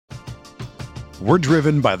We're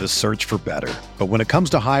driven by the search for better. But when it comes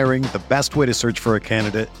to hiring, the best way to search for a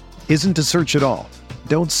candidate isn't to search at all.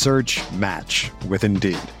 Don't search, match with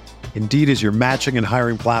Indeed. Indeed is your matching and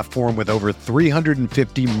hiring platform with over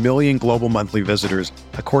 350 million global monthly visitors,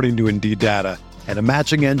 according to Indeed data, and a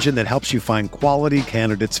matching engine that helps you find quality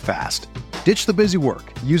candidates fast. Ditch the busy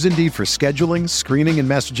work. Use Indeed for scheduling, screening, and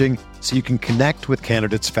messaging so you can connect with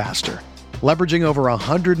candidates faster. Leveraging over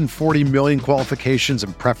 140 million qualifications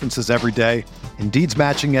and preferences every day, Indeed's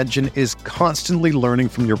matching engine is constantly learning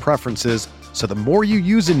from your preferences, so the more you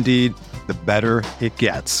use Indeed, the better it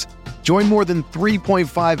gets. Join more than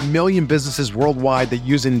 3.5 million businesses worldwide that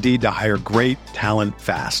use Indeed to hire great talent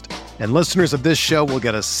fast. And listeners of this show will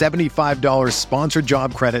get a $75 sponsored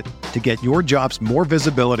job credit to get your jobs more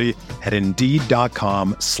visibility at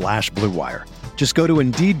Indeed.com/Blue Wire. Just go to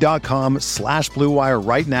Indeed.com/Blue Wire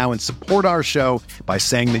right now and support our show by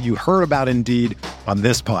saying that you heard about Indeed on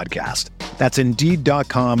this podcast. That's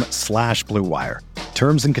Indeed.com/Blue Wire.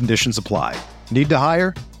 Terms and conditions apply. Need to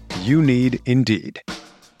hire? You need Indeed.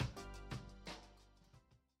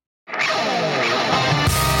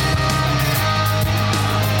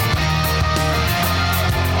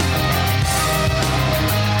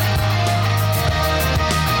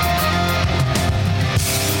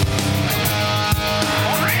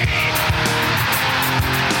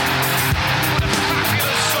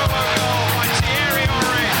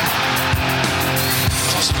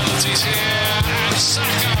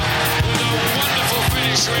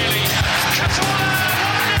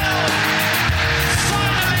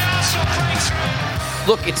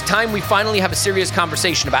 Look, it's time we finally have a serious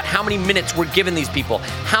conversation about how many minutes we're giving these people,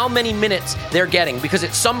 how many minutes they're getting, because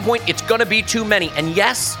at some point it's going to be too many. And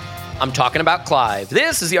yes, I'm talking about Clive.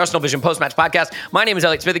 This is the Arsenal Vision Post-Match Podcast. My name is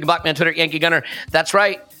Elliot Smith, the Black Man Twitter, Yankee Gunner. That's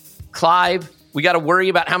right, Clive. We got to worry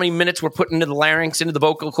about how many minutes we're putting into the larynx, into the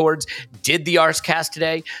vocal cords. Did the Arscast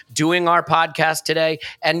today, doing our podcast today,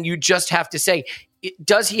 and you just have to say,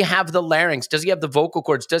 does he have the larynx? Does he have the vocal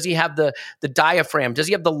cords? Does he have the diaphragm? Does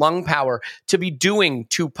he have the lung power to be doing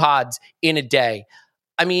 2 pods in a day?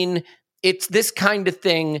 I mean, it's this kind of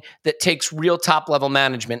thing that takes real top-level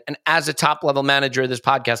management. And as a top-level manager of this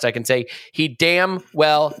podcast, I can say he damn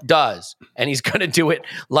well does. And he's going to do it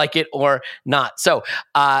like it or not. So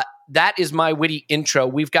that is my witty intro.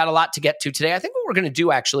 We've got a lot to get to today. I think what we're going to do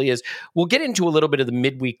actually is we'll get into a little bit of the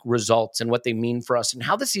midweek results and what they mean for us and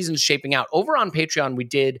how the season is shaping out. Over on Patreon, we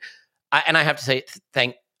did, and I have to say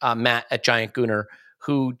thank Matt at Giant Gooner,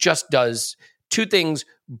 who just does 2 things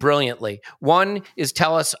brilliantly. One is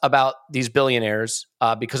tell us about these billionaires,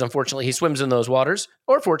 because unfortunately he swims in those waters,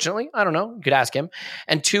 or fortunately, I don't know, you could ask him.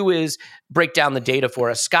 And 2 is break down the data for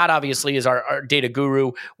us. Scott obviously is our data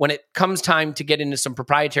guru. When it comes time to get into some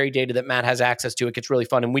proprietary data that Matt has access to, it gets really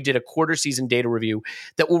fun. And we did a quarter season data review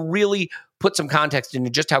that will really put some context into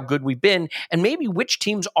just how good we've been and maybe which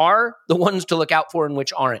teams are the ones to look out for and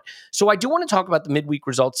which aren't. So I do want to talk about the midweek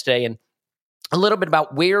results today and a little bit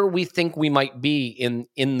about where we think we might be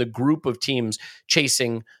in the group of teams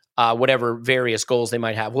chasing whatever various goals they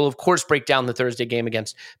might have. We'll, of course, break down the Thursday game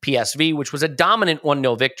against PSV, which was a dominant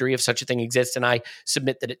 1-0 victory, if such a thing exists, and I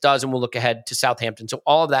submit that it does, and we'll look ahead to Southampton. So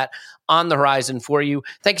all of that on the horizon for you.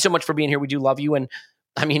 Thank you so much for being here. We do love you, and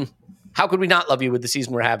I mean, how could we not love you with the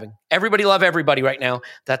season we're having? Everybody love everybody right now.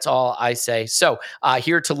 That's all I say. So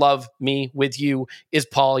here to love me with you is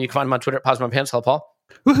Paul. You can find him on Twitter at PosMonPants. Hello, Paul.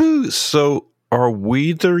 Woohoo! So are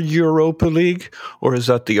we the Europa League, or is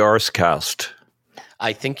that the Arscast?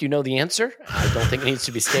 I think you know the answer. I don't think it needs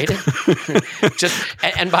to be stated.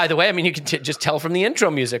 And by the way, I mean, you can just tell from the intro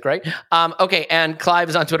music, right? Okay, and Clive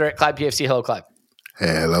is on Twitter at ClivePFC. Hello, Clive.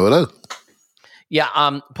 Hello.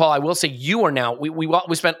 Yeah, Paul, I will say you are now,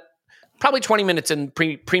 we spent probably 20 minutes in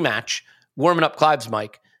pre-match warming up Clive's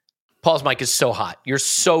mic. Paul's mic is so hot. You're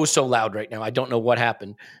so loud right now. I don't know what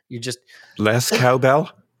happened. You just... Less cowbell?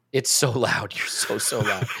 It's so loud. You're so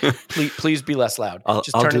loud. Please be less loud. I'll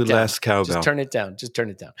do less cowbell. Just turn it down.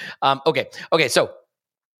 Okay. So,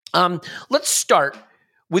 let's start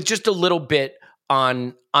with just a little bit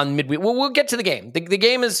on midweek. We'll get to the game. The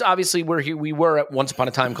game is obviously we were at once upon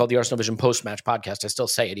a time called the Arsenal Vision Post-Match Podcast. I still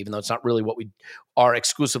say it, even though it's not really what we are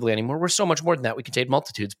exclusively anymore. We're so much more than that. We contain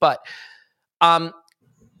multitudes. But,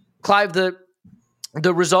 Clive, the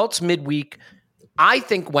results midweek, I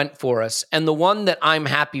think went for us, and the one that I'm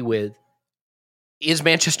happy with is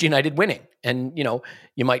Manchester United winning. And,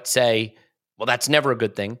 you might say, well, that's never a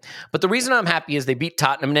good thing. But the reason I'm happy is they beat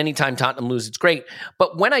Tottenham, and anytime Tottenham loses, it's great.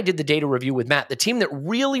 But when I did the data review with Matt, the team that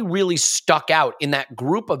really, really stuck out in that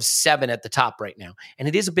group of 7 at the top right now, and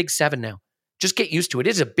it is a big 7 now. Just get used to it.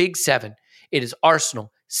 It is a big 7. It is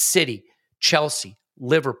Arsenal, City, Chelsea,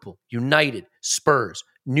 Liverpool, United, Spurs,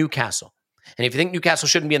 Newcastle. And if you think Newcastle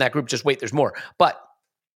shouldn't be in that group, just wait, there's more. But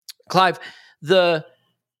Clive, the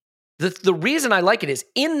reason I like it is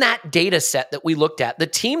in that data set that we looked at, the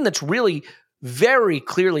team that's really very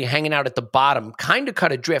clearly hanging out at the bottom, kind of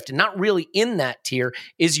cut adrift and not really in that tier,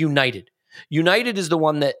 is United. United is the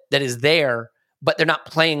one that is there, but they're not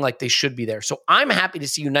playing like they should be there. So I'm happy to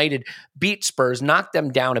see United beat Spurs, knock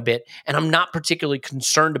them down a bit, and I'm not particularly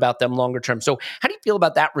concerned about them longer term. So how do you feel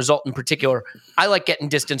about that result in particular? I like getting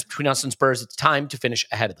distance between us and Spurs. It's time to finish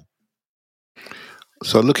ahead of them.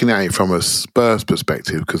 So looking at it from a Spurs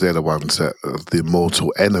perspective, because they're the ones that are the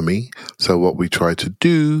mortal enemy. So what we try to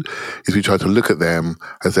do is we try to look at them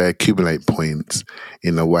as they accumulate points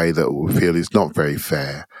in a way that we feel is not very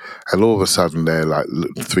fair. And all of a sudden they're like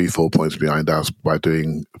 3-4 points behind us by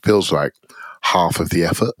doing, feels like half of the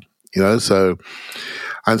effort, so,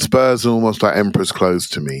 and Spurs are almost like emperor's clothes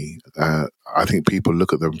to me. I think people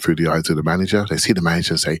look at them through the eyes of the manager. They see the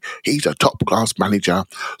manager and say, he's a top-class manager.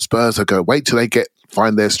 Spurs are going, wait till they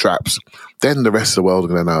find their straps. Then the rest of the world are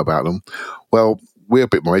going to know about them. Well, we're a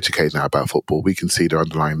bit more educated now about football. We can see their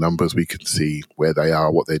underlying numbers. We can see where they are,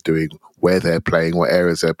 what they're doing, where they're playing, what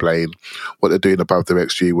areas they're playing, what they're doing above their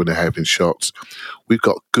XG when they're having shots. We've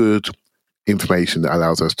got good information that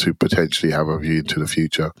allows us to potentially have a view into the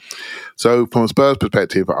future. So from a Spurs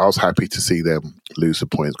perspective, I was happy to see them lose the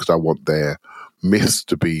points because I want their myths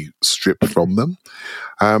to be stripped from them.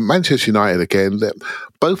 Manchester United, again,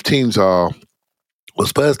 both teams are, well,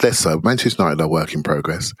 Spurs less so. Manchester United are work in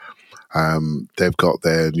progress. They've got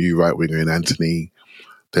their new right winger in Anthony.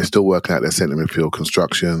 They're still working out their centre midfield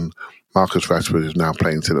construction. Marcus Rashford is now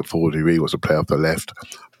playing centre forward. He really wants to play off the left.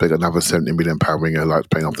 They've got another £70 million winger who likes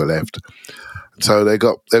playing off the left. So they've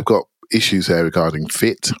got issues there regarding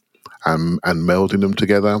fit and melding them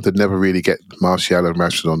together. They never really get Martial and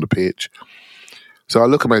Rashford on the pitch. So I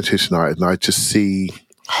look at Manchester United and I just see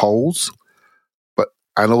holes.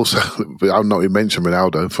 And also, I'm not even mentioning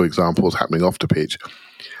Ronaldo, for example, is happening off the pitch.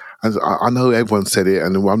 And I know everyone said it,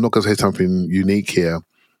 and I'm not going to say something unique here,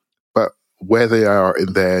 but where they are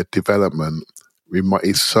in their development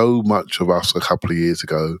is so much of us a couple of years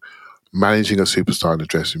ago, managing a superstar in the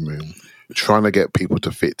dressing room, trying to get people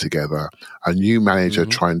to fit together, a new manager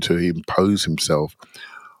trying to impose himself,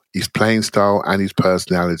 his playing style and his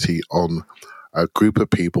personality on a group of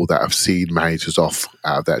people that have seen managers off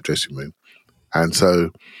out of that dressing room. And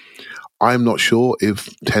so I'm not sure if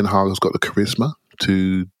Ten Hag has got the charisma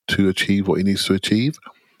to achieve what he needs to achieve,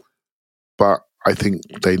 but I think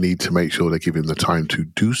they need to make sure they give him the time to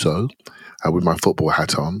do so with my football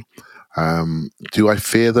hat on. Do I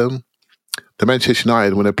fear them? The Manchester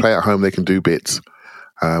United, when they play at home, they can do bits.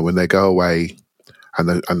 When they go away and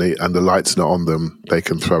the light's not on them, they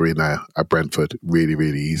can throw in a Brentford really,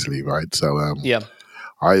 really easily, right? So yeah.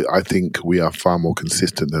 I think we are far more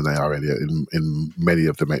consistent than they are in many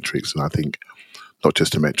of the metrics, and I think not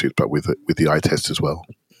just the metrics, but with the eye test as well.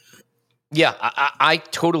 Yeah, I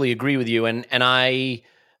totally agree with you, and I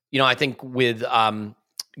think with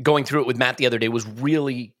going through it with Matt the other day was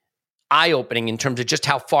really eye-opening in terms of just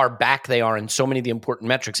how far back they are in so many of the important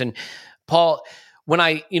metrics. And Paul, when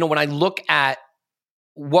I look at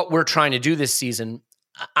what we're trying to do this season,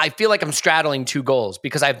 I feel like I'm straddling two goals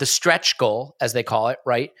because I have the stretch goal, as they call it,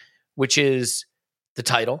 right? Which is the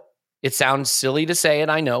title. It sounds silly to say it,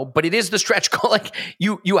 I know, but it is the stretch goal. Like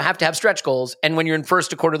you have to have stretch goals. And when you're in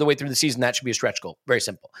first a quarter of the way through the season, that should be a stretch goal. Very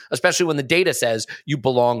simple, especially when the data says you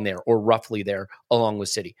belong there or roughly there along with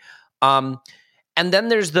City. And then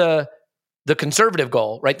there's the conservative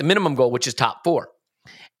goal, right? The minimum goal, which is top four.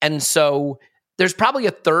 And so there's probably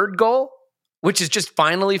a third goal, which is just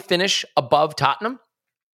finally finish above Tottenham.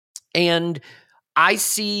 And I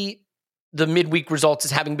see the midweek results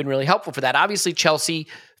as having been really helpful for that. Obviously, Chelsea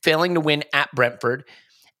failing to win at Brentford.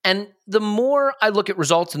 And the more I look at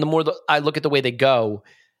results and the more I look at the way they go,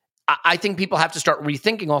 I think people have to start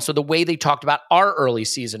rethinking also the way they talked about our early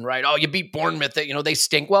season, right? Oh, you beat Bournemouth, they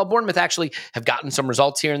stink. Well, Bournemouth actually have gotten some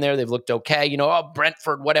results here and there. They've looked okay.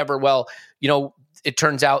 Brentford, whatever. Well, it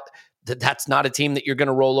turns out that that's not a team that you're going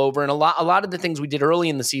to roll over. And a lot of the things we did early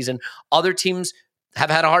in the season, other teams have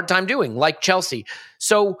had a hard time doing, like Chelsea.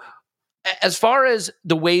 So as far as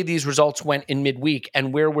the way these results went in midweek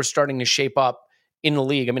and where we're starting to shape up in the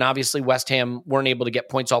league, I mean, obviously West Ham weren't able to get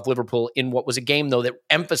points off Liverpool in what was a game, though, that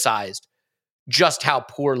emphasized just how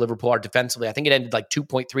poor Liverpool are defensively. I think it ended like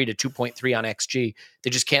 2.3 to 2.3 on XG. They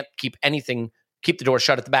just can't keep the door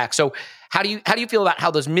shut at the back. So how do you feel about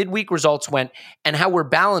how those midweek results went and how we're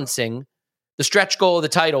balancing the stretch goal of the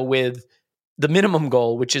title with the minimum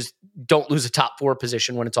goal, which is don't lose a top four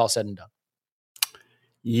position when it's all said and done?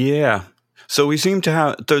 Yeah. So we seem to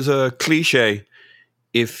have, there's a cliche,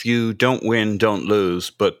 if you don't win, don't lose.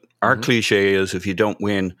 But our cliche is, if you don't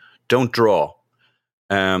win, don't draw.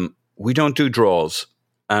 We don't do draws.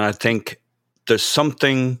 And I think there's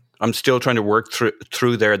something I'm still trying to work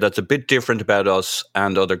through there that's a bit different about us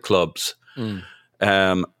and other clubs.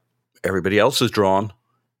 Everybody else is drawn.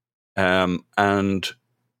 And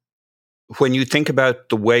when you think about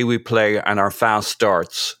the way we play and our fast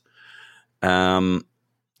starts,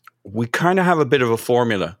 we kind of have a bit of a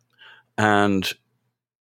formula. And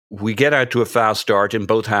we get out to a fast start in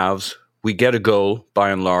both halves. We get a goal,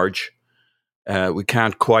 by and large. We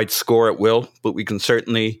can't quite score at will, but we can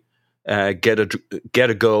certainly get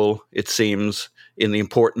a goal, it seems, in the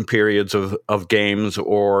important periods of games.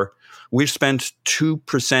 Or we've spent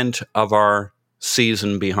 2% of our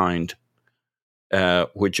season behind,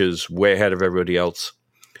 which is way ahead of everybody else.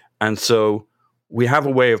 And so we have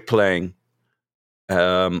a way of playing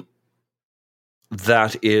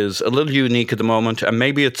that is a little unique at the moment. And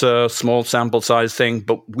maybe it's a small sample size thing,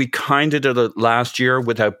 but we kind of did it last year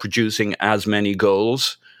without producing as many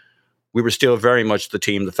goals. We were still very much the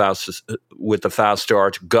team with the fast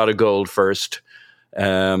start, got a goal first. We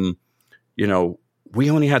only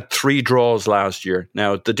had 3 draws last year.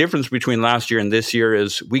 Now, the difference between last year and this year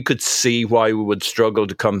is we could see why we would struggle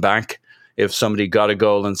to come back if somebody got a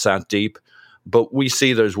goal and sat deep. But we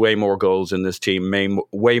see there's way more goals in this team,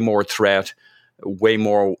 way more threat, way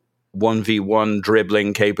more 1v1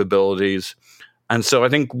 dribbling capabilities. And so I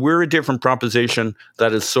think we're a different proposition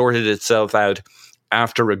that has sorted itself out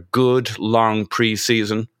after a good, long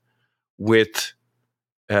preseason with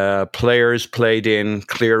players played in,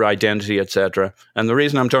 clear identity, etc. And the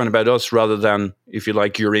reason I'm talking about us rather than, if you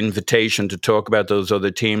like, your invitation to talk about those other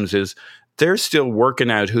teams is they're still working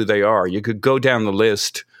out who they are. You could go down the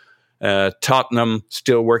list. Tottenham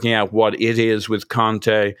still working out what it is with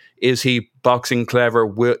Conte. Is he boxing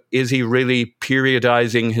clever? Is he really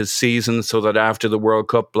periodizing his season so that after the World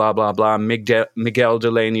Cup, blah, blah, blah. Miguel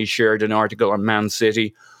Delaney shared an article on Man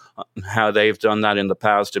City, how they've done that in the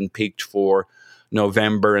past and peaked for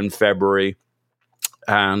November and February.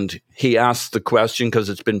 And he asked the question, because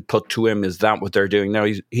it's been put to him, is that what they're doing? Now,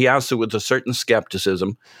 he asked it with a certain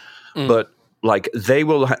skepticism, but like they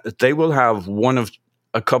will have one of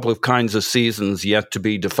a couple of kinds of seasons yet to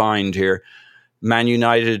be defined here. Man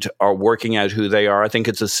United are working out who they are. I think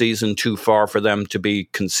it's a season too far for them to be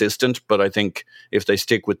consistent, but I think if they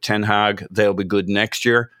stick with Ten Hag, they'll be good next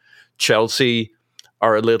year. Chelsea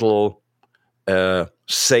are a little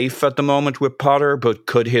safe at the moment with Potter, but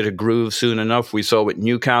could hit a groove soon enough. We saw with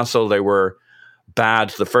Newcastle, they were bad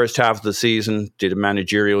the first half of the season, did a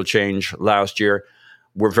managerial change last year.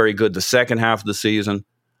 Were very good the second half of the season.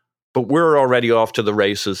 But we're already off to the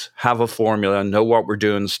races, have a formula, know what we're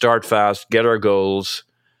doing, start fast, get our goals.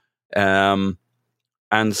 And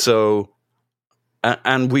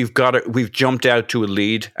we've jumped out to a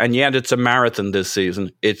lead. And yet it's a marathon this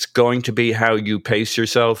season. It's going to be how you pace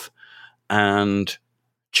yourself. And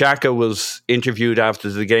Xhaka was interviewed after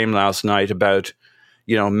the game last night about,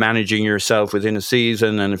 managing yourself within a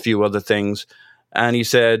season and a few other things. And he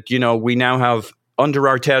said, we now have, under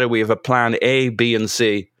Arteta, we have a plan A, B, and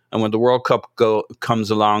C. And when the World Cup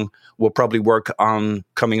comes along, we'll probably work on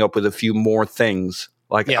coming up with a few more things.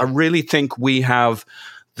 I really think we have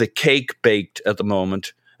the cake baked at the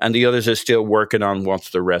moment, and the others are still working on what's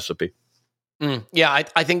the recipe. I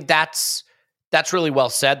think that's really well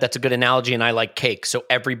said. That's a good analogy, and I like cake, so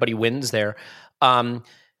everybody wins there.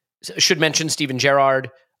 Should mention Steven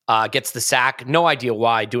Gerrard gets the sack. No idea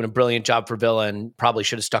why. Doing a brilliant job for Villa and probably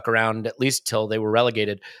should have stuck around at least till they were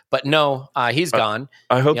relegated. But no, he's gone.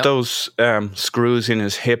 I hope those screws in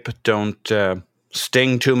his hip don't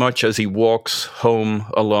sting too much as he walks home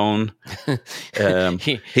alone.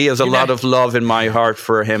 He has a lot of love in my heart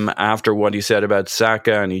for him after what he said about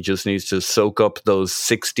Saka, and he just needs to soak up those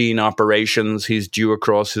 16 operations he's due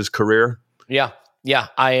across his career. Yeah.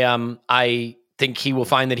 I think he will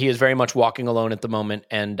find that he is very much walking alone at the moment,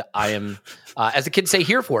 and I am, as the kids say,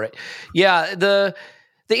 here for it. Yeah, the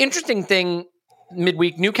interesting thing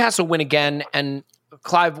midweek, Newcastle win again, and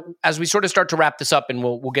Clive, as we sort of start to wrap this up, and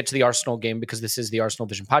we'll get to the Arsenal game because this is the Arsenal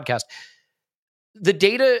Vision podcast. The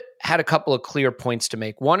data had a couple of clear points to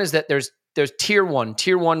make. One is that there's tier one.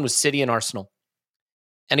 Tier one was City and Arsenal,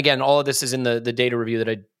 and again, all of this is in the data review that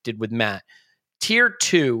I did with Matt. Tier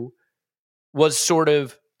two was sort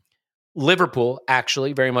of Liverpool,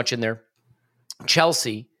 actually, very much in there,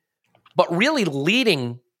 Chelsea, but really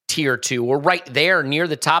leading tier two, or right there near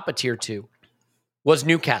the top of tier two, was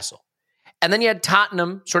Newcastle. And then you had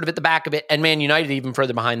Tottenham sort of at the back of it, and Man United even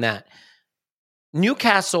further behind that.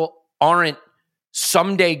 Newcastle aren't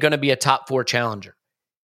someday going to be a top 4 challenger.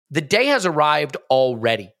 The day has arrived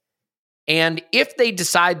already. And if they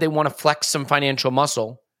decide they want to flex some financial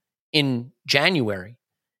muscle in January,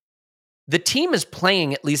 the team is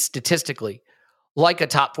playing, at least statistically, like a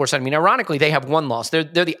top 4 side. I mean, ironically, they have 1 loss. They're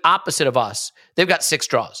the opposite of us. They've got 6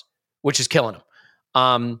 draws, which is killing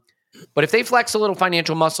them. But if they flex a little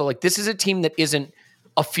financial muscle, like this is a team that isn't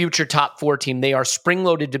a future top 4 team. They are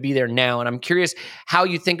spring-loaded to be there now. And I'm curious how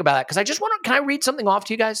you think about that. Because I just want to, can I read something off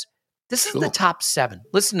to you guys? This is the top 7.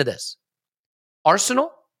 Listen to this.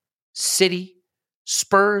 Arsenal, City,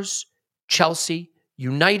 Spurs, Chelsea,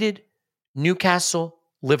 United, Newcastle,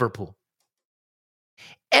 Liverpool.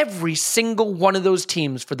 Every single one of those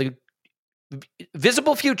teams for the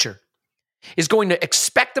visible future is going to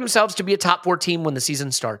expect themselves to be a top 4 team when the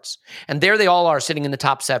season starts. And there they all are sitting in the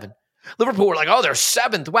top 7. Liverpool were like, oh, they're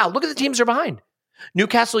 7th. Wow, look at the teams they're behind.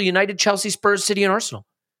 Newcastle, United, Chelsea, Spurs, City, and Arsenal.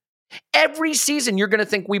 Every season, you're going to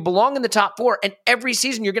think we belong in the top 4, and every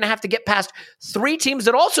season, you're going to have to get past 3 teams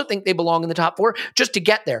that also think they belong in the top 4 just to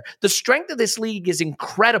get there. The strength of this league is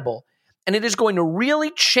incredible, and it is going to really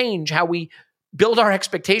change how we build our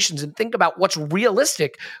expectations and think about what's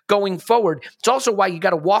realistic going forward. It's also why you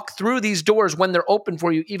got to walk through these doors when they're open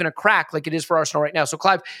for you, even a crack like it is for Arsenal right now. So,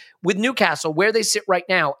 Clive, with Newcastle, where they sit right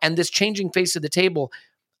now and this changing face of the table,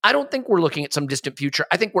 I don't think we're looking at some distant future.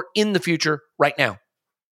 I think we're in the future right now.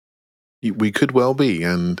 We could well be,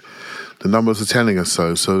 and the numbers are telling us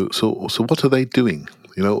so. So what are they doing?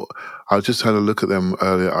 You know, I was just trying to look at them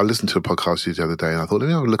earlier. I listened to a podcast the other day, and I thought, let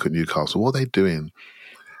me have a look at Newcastle. What are they doing?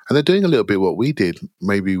 And they're doing a little bit what we did,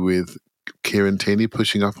 maybe with Kieran Tierney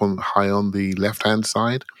pushing up on high on the left-hand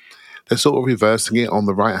side. They're sort of reversing it on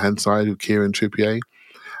the right-hand side with Kieran Trippier.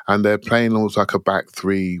 And they're playing almost like a back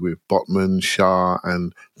 3 with Botman, Shah,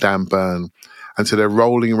 and Dan Burn. And so they're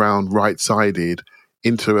rolling around right-sided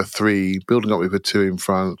into a 3, building up with a 2 in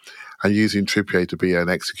front, and using Trippier to be an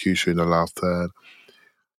executioner in the last third.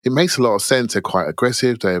 It makes a lot of sense. They're quite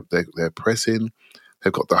aggressive. They're pressing.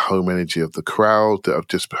 They've got the home energy of the crowd that have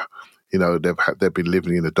just, you know, they've been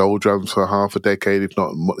living in the doldrums for half a decade, if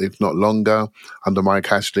not longer, under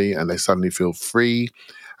Mike Ashley, and they suddenly feel free,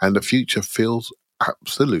 and the future feels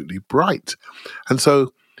absolutely bright. And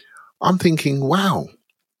so I'm thinking, wow,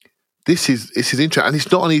 this is interesting, and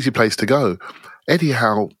it's not an easy place to go. Eddie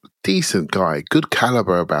Howe, decent guy, good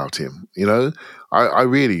caliber about him. You know, I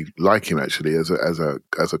really like him actually as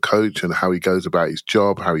a coach and how he goes about his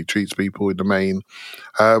job, how he treats people in the main.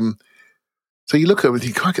 So you look at it and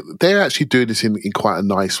think, they're actually doing this in quite a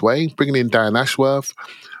nice way, bringing in Dan Ashworth.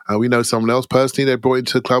 We know someone else personally they brought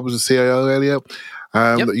into the club as a CIO earlier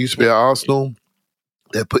that used to be at Arsenal.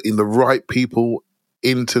 They're putting the right people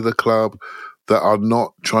into the club that are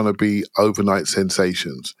not trying to be overnight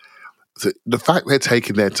sensations. The fact they're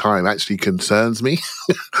taking their time actually concerns me.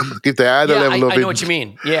 If they add a level of... I know what you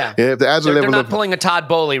mean. Yeah. If they add a level they're not pulling a Todd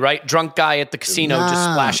Bowley, right? Drunk guy at the casino just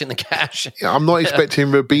splashing the cash. I'm not expecting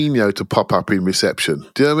Robinho to pop up in reception.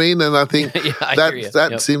 Do you know what I mean? And I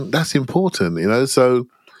think that's important, you know? So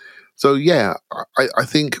yeah, I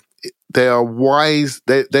think they are wise.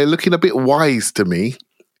 They're looking a bit wise to me.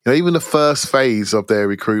 You know, even the first phase of their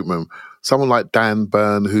recruitment, someone like Dan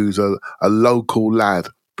Burn, who's a local lad,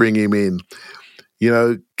 bring him in. You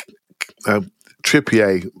know,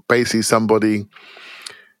 Trippier, basically somebody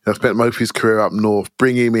that spent most of his career up north,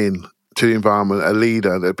 bring him in to the environment, a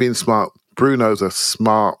leader. They've been smart. Bruno's a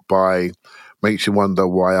smart buy. Makes you wonder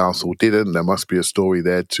why Arsenal didn't. There must be a story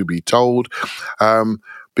there to be told.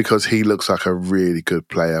 Because he looks like a really good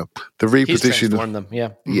player. The reposition, he's transformed them,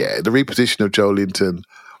 yeah. Yeah, the reposition of Joe Linton,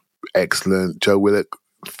 excellent. Joe Willock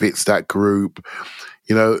fits that group.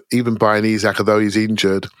 You know, even buying Isak, although he's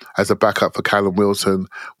injured, as a backup for Callum Wilson.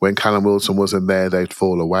 When Callum Wilson wasn't there, they'd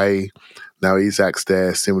fall away. Now Isak's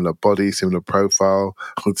there, similar body, similar profile,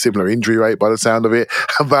 similar injury rate by the sound of it.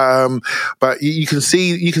 But you can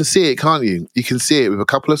see it, can't you? You can see it with a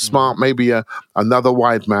couple of smart, maybe another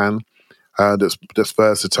wide man that's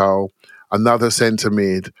versatile, another centre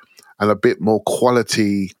mid, and a bit more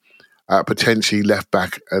quality, potentially left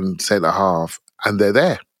back and centre half, and they're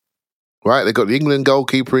there. Right, they've got the England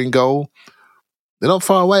goalkeeper in goal. They're not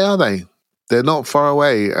far away, are they? They're not far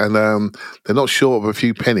away, and they're not short of a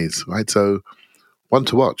few pennies, right? So, one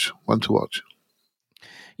to watch.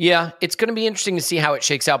 Yeah, it's going to be interesting to see how it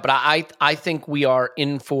shakes out, but I think we are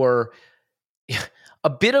in for a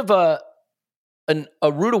bit of a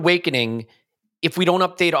rude awakening if we don't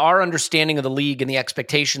update our understanding of the league and the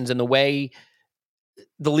expectations and the way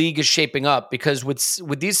the league is shaping up, because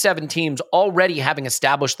with these 7 teams already having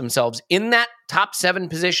established themselves in that top 7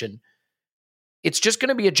 position, it's just going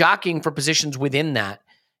to be a jockeying for positions within that.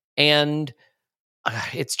 And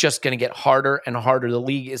it's just going to get harder and harder. The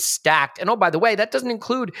league is stacked. And oh, by the way, that doesn't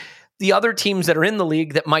include the other teams that are in the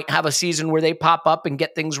league that might have a season where they pop up and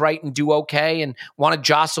get things right and do okay and want to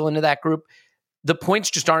jostle into that group. The points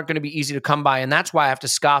just aren't going to be easy to come by. And that's why I have to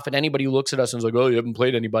scoff at anybody who looks at us and is like, oh, you haven't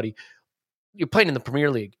played anybody. You're playing in the Premier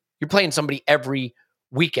League. You're playing somebody every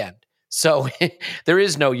weekend. So there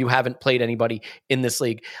is no, you haven't played anybody in this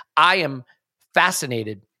league. I am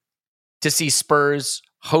fascinated to see Spurs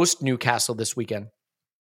host Newcastle this weekend,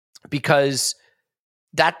 because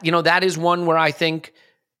that is one where I think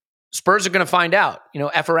Spurs are going to find out,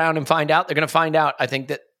 F around and find out. They're going to find out, I think,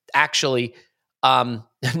 that actually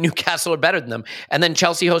Newcastle are better than them. And then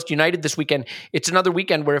Chelsea host United this weekend. It's another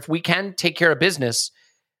weekend where if we can take care of business,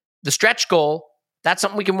 the stretch goal, that's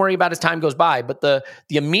something we can worry about as time goes by. But the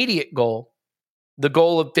immediate goal, the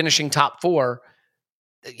goal of finishing top 4,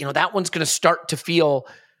 that one's going to start to feel,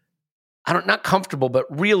 not comfortable, but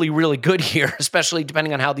really, really good here, especially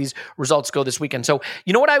depending on how these results go this weekend. So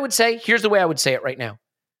you know what I would say? Here's the way I would say it right now.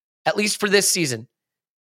 At least for this season,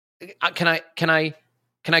 can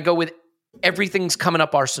I go with everything's coming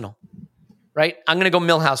up Arsenal, right? I'm going to go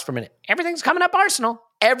Millhouse for a minute. Everything's coming up Arsenal.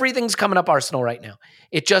 Everything's coming up Arsenal right now.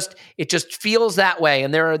 It just feels that way.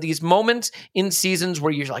 And there are these moments in seasons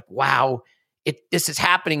where you're like, wow, this is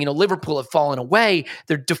happening. Liverpool have fallen away.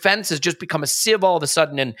 Their defense has just become a sieve all of a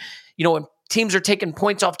sudden. And, and teams are taking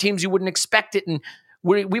points off teams you wouldn't expect it. And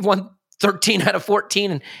we've won 13 out of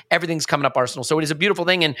 14 and everything's coming up Arsenal. So it is a beautiful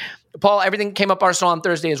thing. And Paul, everything came up Arsenal on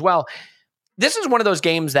Thursday as well. This is one of those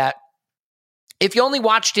games that if you only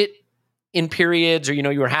watched it in periods, or,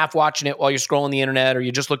 you were half watching it while you're scrolling the internet, or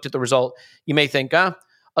you just looked at the result, you may think, a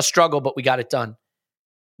struggle, but we got it done.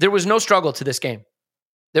 There was no struggle to this game.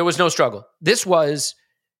 There was no struggle. This was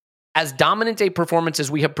as dominant a performance as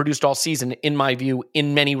we have produced all season, in my view,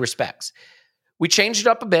 in many respects. We changed it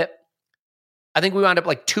up a bit. I think we wound up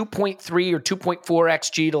like 2.3 or 2.4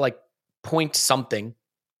 XG to like point something,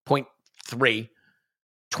 0.3,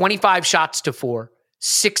 25 shots to 4,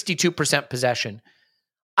 62% possession.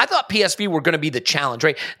 I thought PSV were going to be the challenge,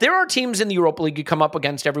 right? There are teams in the Europa League you come up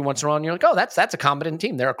against every once in a while and you're like, oh, that's a competent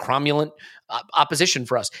team. They're a cromulent opposition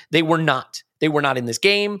for us. They were not. They were not in this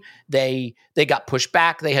game. They got pushed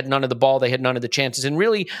back. They had none of the ball. They had none of the chances. And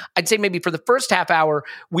really, I'd say maybe for the first half hour,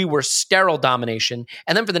 we were sterile domination.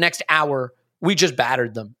 And then for the next hour, we just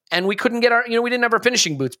battered them. And we couldn't get we didn't have our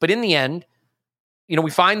finishing boots. But in the end, we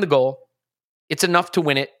find the goal. It's enough to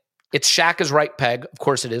win it. It's Xhaka's right peg. Of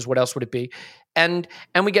course it is. What else would it be? And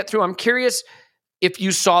we get through. I'm curious if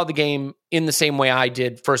you saw the game in the same way I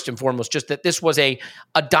did, first and foremost, just that this was a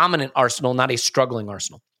dominant Arsenal, not a struggling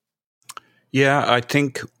Arsenal. Yeah, I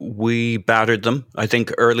think we battered them. I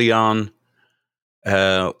think early on,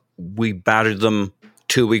 we battered them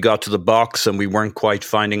till we got to the box and we weren't quite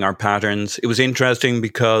finding our patterns. It was interesting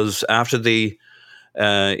because after in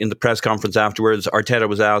the press conference afterwards, Arteta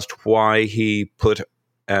was asked why he put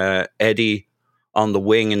Eddie on the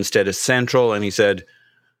wing instead of central, and he said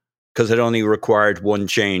because it only required one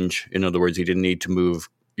change. In other words, he didn't need to move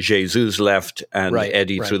Jesus left and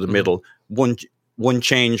Eddie through the middle. One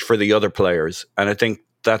change for the other players, and I think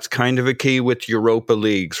that's kind of a key with Europa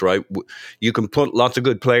Leagues, right? You can put lots of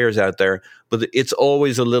good players out there, but it's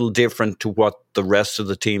always a little different to what the rest of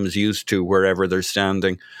the team is used to wherever they're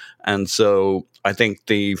standing. And so I think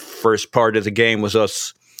the first part of the game was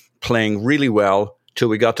us playing really well till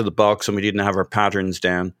we got to the box and we didn't have our patterns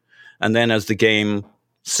down. And then as the game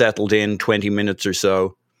settled in 20 minutes or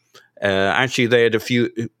so, actually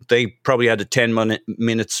they probably had a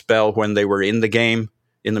 10-minute spell when they were in the game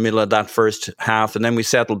in the middle of that first half. And then we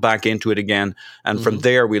settled back into it again. And from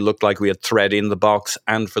there, we looked like we had thread in the box.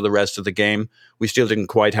 And for the rest of the game, we still didn't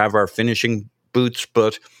quite have our finishing boots.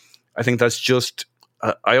 But I think that's just,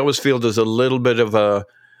 I always feel there's a little bit of a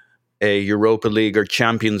Europa League or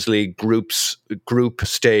Champions League group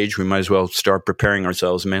stage. We might as well start preparing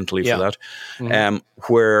ourselves mentally for that,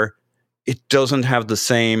 where it doesn't have the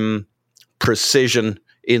same precision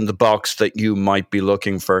in the box that you might be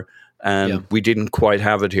looking for. And we didn't quite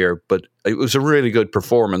have it here, but it was a really good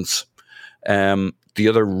performance. The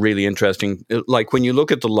other really interesting, like when you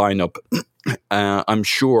look at the lineup, I'm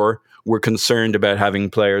sure we're concerned about having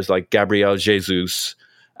players like Gabriel Jesus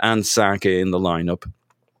and Saka in the lineup.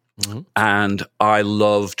 And I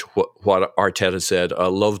loved what Arteta said. I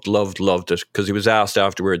loved it because he was asked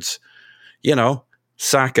afterwards,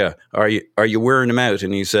 Saka, are you wearing him out?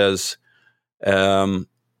 And he says,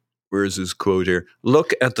 where's his quote here?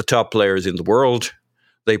 Look at the top players in the world.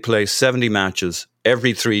 They play 70 matches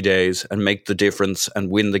every 3 days and make the difference and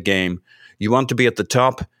win the game. You want to be at the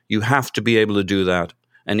top, you have to be able to do that.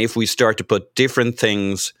 And if we start to put different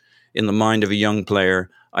things in the mind of a young player,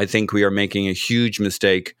 I think we are making a huge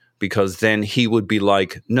mistake, because then he would be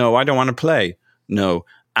like, no, I don't want to play. No,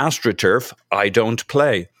 AstroTurf, I don't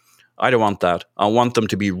play. I don't want that. I want them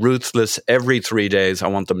to be ruthless every 3 days. I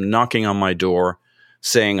want them knocking on my door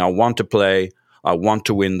saying, I want to play. I want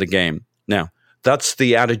to win the game. Now, that's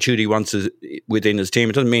the attitude he wants within his team.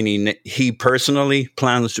 It doesn't mean he personally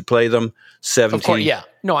plans to play them 17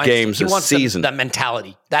 games a season. That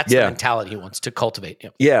mentality. That's the mentality he wants to cultivate.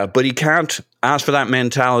 Yeah, but he can't ask for that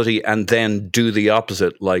mentality and then do the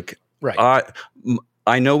opposite. Like, right.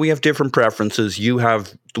 I know we have different preferences. You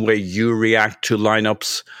have the way you react to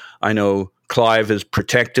lineups. I know Clive is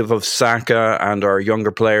protective of Saka and our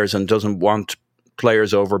younger players and doesn't want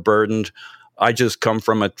players overburdened. I just come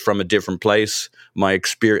from a different place. My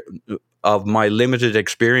limited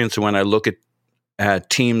experience, when I look at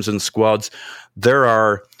teams and squads,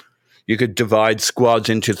 you could divide squads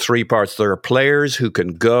into 3 parts. There are players who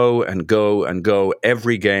can go and go and go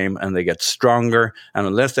every game, and they get stronger. And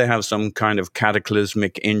unless they have some kind of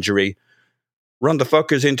cataclysmic injury, run the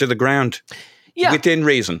fuckers into the ground within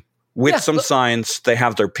reason. With some science, they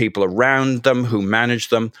have their people around them who manage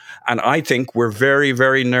them. And I think we're very,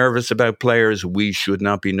 very nervous about players we should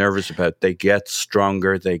not be nervous about. They get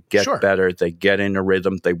stronger, they get better, they get in a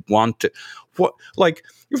rhythm, they want to.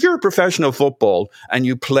 If you're a professional football and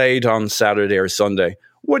you played on Saturday or Sunday,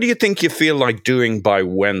 what do you think you feel like doing by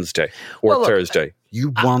Wednesday or Thursday?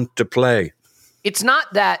 You want to play. It's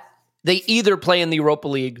not that they either play in the Europa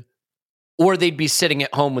League or they'd be sitting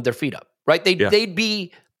at home with their feet up, right? They'd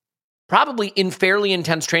be probably in fairly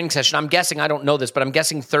intense training session. I'm guessing, I don't know this, but I'm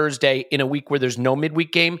guessing Thursday in a week where there's no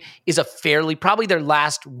midweek game is probably their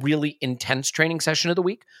last really intense training session of the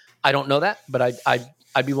week. I don't know that, but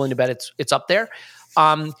I'd be willing to bet it's up there.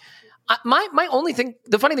 My only thing,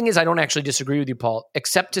 the funny thing is, I don't actually disagree with you, Paul,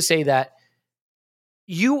 except to say that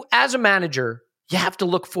you, as a manager, you have to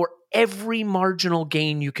look for every marginal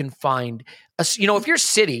gain you can find. If you're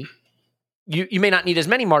City, you may not need as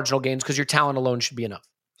many marginal gains because your talent alone should be enough.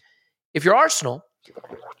 If you're Arsenal,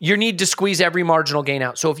 you need to squeeze every marginal gain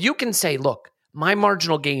out. So if you can say, look, my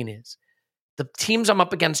marginal gain is the teams I'm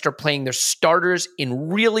up against are playing their starters in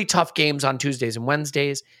really tough games on Tuesdays and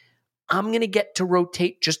Wednesdays. I'm going to get to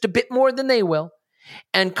rotate just a bit more than they will.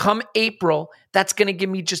 And come April, that's going to give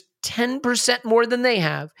me just 10% more than they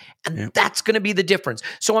have. And that's going to be the difference.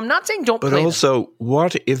 So I'm not saying don't play. But also,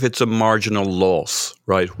 what if it's a marginal loss,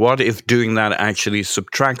 right? What if doing that actually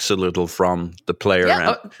subtracts a little from the player?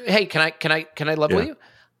 Hey, can I level with you?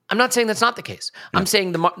 I'm not saying that's not the case. I'm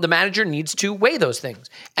saying the manager needs to weigh those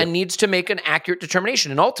things and needs to make an accurate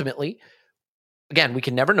determination. And ultimately, again, we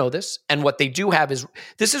can never know this. And what they do have is,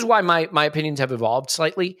 this is why my opinions have evolved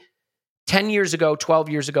slightly. 10 years ago, 12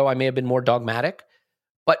 years ago, I may have been more dogmatic,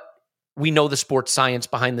 but we know the sports science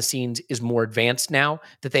behind the scenes is more advanced now,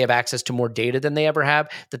 that they have access to more data than they ever have,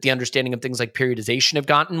 that the understanding of things like periodization have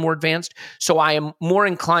gotten more advanced. So I am more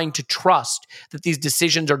inclined to trust that these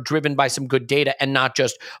decisions are driven by some good data and not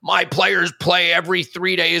just my players play every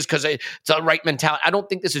 3 days because it's the right mentality. I don't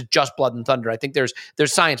think this is just blood and thunder. I think there's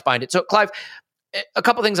science behind it. So Clive, a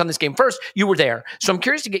couple things on this game. First, you were there. So I'm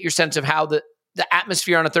curious to get your sense of how the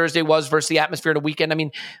atmosphere on a Thursday was versus the atmosphere on a weekend. I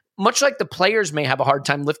mean, much like the players may have a hard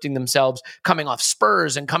time lifting themselves coming off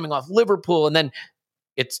Spurs and coming off Liverpool, and then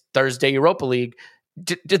it's Thursday Europa League.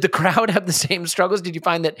 Did the crowd have the same struggles? Did you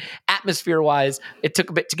find that atmosphere-wise, it took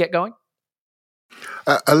a bit to get going?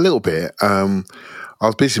 A little bit. I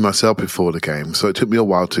was busy myself before the game, so it took me a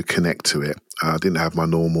while to connect to it. I didn't have my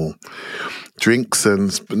normal drinks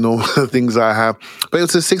and normal things I have, but it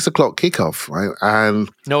was a 6:00 kickoff, right? And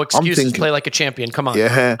no excuses. Play like a champion. Come on.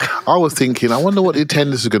 Yeah, I was thinking, I wonder what the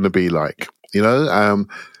attendance is going to be like.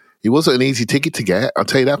 It wasn't an easy ticket to get. I'll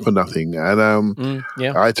tell you that for nothing. And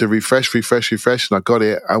I had to refresh, and I got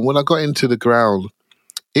it. And when I got into the ground,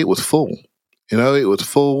 it was full. It was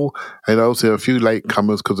full, and also a few late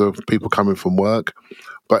comers because of people coming from work.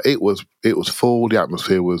 But it was full. The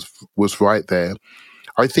atmosphere was right there.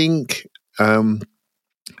 I think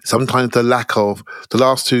sometimes the lack of the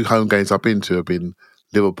last 2 home games I've been to have been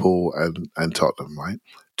Liverpool and Tottenham, right?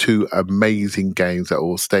 2 amazing games that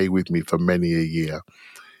will stay with me for many a year.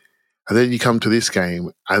 And then you come to this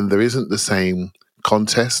game, and there isn't the same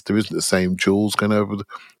contest. There isn't the same duels going over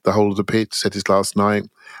the whole of the pitch. Said this last night,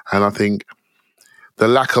 and I think the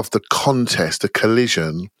lack of the contest, the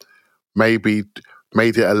collision, maybe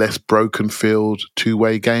made it a less broken field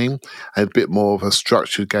 2-way game and a bit more of a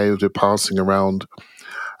structured game with passing around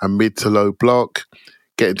a mid to low block,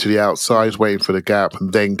 getting to the outside, waiting for the gap,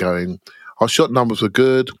 and then going. Our shot numbers were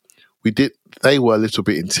good. They were a little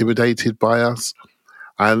bit intimidated by us.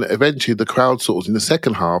 And eventually the crowd sort of, in the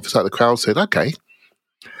second half, it's like the crowd said, okay,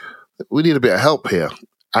 we need a bit of help here.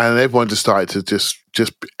 And everyone just started to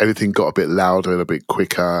just everything got a bit louder and a bit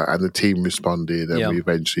quicker, and the team responded, and we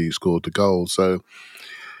eventually scored the goal. So,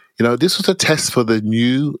 this was a test for the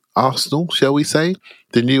new Arsenal, shall we say?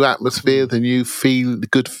 The new atmosphere, the new the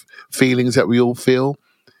good feelings that we all feel.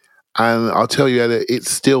 And I'll tell you, it's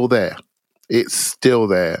still there. It's still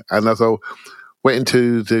there. And as I went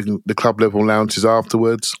into the club level lounges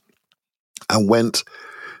afterwards and went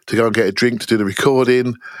to go and get a drink to do the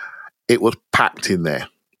recording, it was packed in there.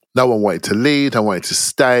 No one wanted to leave. No one wanted to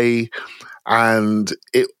stay. And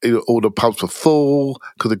all the pubs were full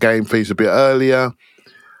because the game finished a bit earlier.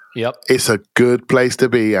 Yep. It's a good place to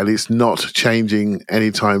be, and it's not changing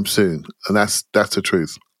anytime soon. And that's the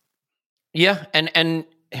truth. Yeah, and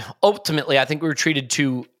ultimately, I think we were treated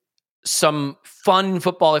to some fun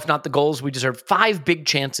football, if not the goals we deserved. 5 big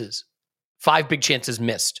chances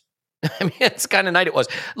missed. I mean, it's the kind of night it was.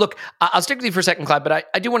 Look, I'll stick with you for a second, Clive, but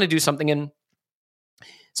I do want to do something. And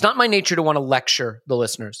it's not my nature to want to lecture the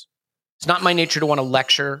listeners. It's not my nature to want to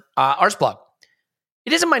lecture Arsblog.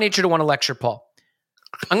 It isn't my nature to want to lecture Paul.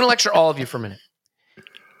 I'm going to lecture all of you for a minute.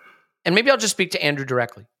 And maybe I'll just speak to Andrew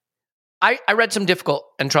directly. I read some difficult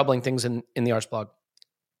and troubling things in the Arsblog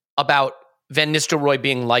about Van Nistelrooy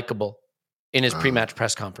being likable in his pre-match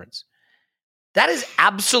press conference. That is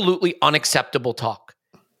absolutely unacceptable talk.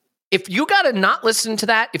 If you got to not listen to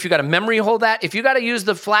that, if you got to memory hold that, if you got to use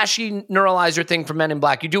the flashy neuralizer thing from Men in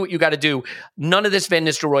Black, you do what you got to do. None of this Van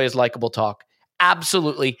Nistelrooy is likable talk.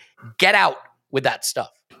 Absolutely. Get out with that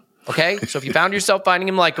stuff. Okay? So if you found yourself finding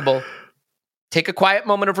him likable, take a quiet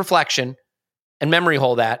moment of reflection and memory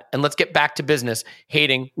hold that, and let's get back to business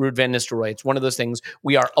hating Ruud Van Nistelrooy. It's one of those things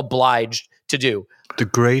we are obliged to do. The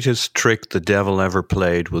greatest trick the devil ever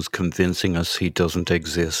played was convincing us he doesn't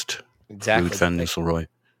exist. Exactly. Ruud Van Nistelrooy.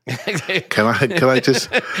 Can I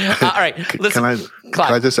just? All right. Listen,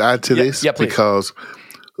 can I just add to this? Yeah, please. Because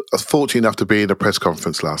I was fortunate enough to be in a press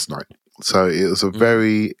conference last night, so it was a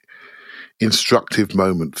very instructive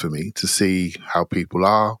moment for me to see how people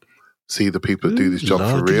are, see the people that do this job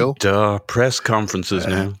for real. Press conferences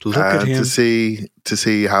now. Look at him. To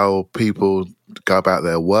see how people go about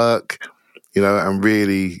their work, and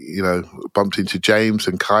really, bumped into James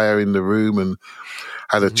and Kaya in the room and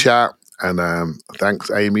had a chat. And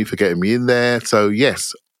thanks, Amy, for getting me in there. So,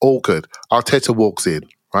 yes, all good. Arteta walks in,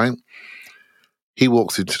 right? He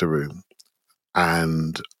walks into the room,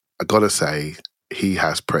 and I got to say, he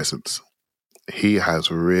has presence. He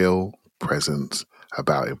has real presence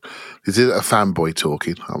about him. This isn't a fanboy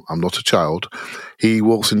talking. I'm not a child. He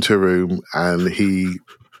walks into a room, and he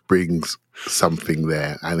brings something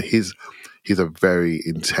there. And he's a very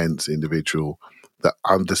intense individual that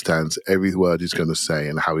understands every word he's going to say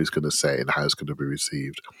and how he's going to say it and how it's going to be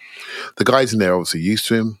received. The guys in there are obviously used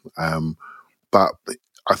to him, but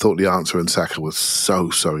I thought the answer in Saka was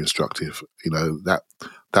so instructive. That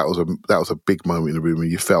was a big moment in the room,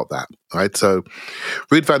 and you felt that, right? So,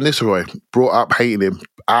 Ruud Van Nistelrooy, brought up hating him,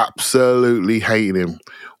 absolutely hating him.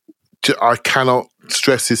 I cannot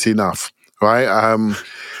stress this enough, right?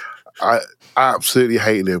 I absolutely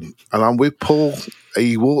hated him, and I'm with Paul.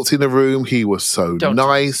 He walked in the room. He was so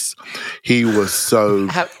nice. He was so.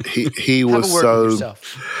 He was so.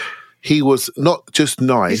 He was not just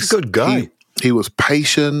nice. He's a good guy. He was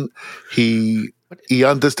patient. He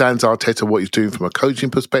understands Arteta, what he's doing from a coaching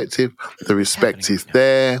perspective. The respect is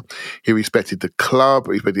there. He respected the club.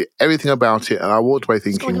 He respected everything about it. And I walked away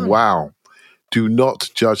thinking, wow, do not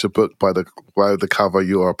judge a book by the cover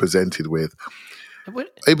you are presented with.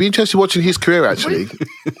 It'd be interesting watching his career, actually.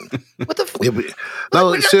 What the?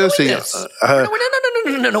 No, seriously. No.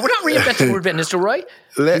 We're not reinventing Ruud Van Nistelrooy.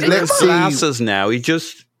 Let's see. Glasses now. He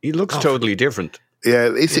looks totally different.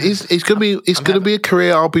 Yeah, it's gonna be a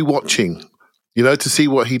career I'll be watching. To see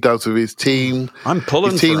what he does with his team. I'm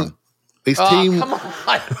pulling for him. His team. Come on.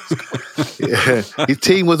 Yeah, his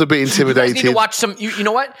team was a bit intimidated. You guys need to watch some. You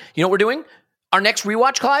know what? You know what we're doing? Our next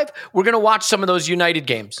rewatch, Clive. We're gonna watch some of those United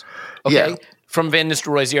games. Okay. Yeah. From Van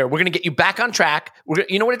Nistelrooy's era. We're going to get you back on track.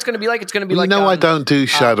 You know what it's going to be like? It's going to be like... I don't do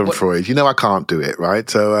Schadenfreude. I can't do it, right?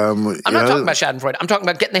 So I'm not talking about Schadenfreude. I'm talking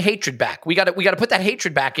about getting the hatred back. We got to put that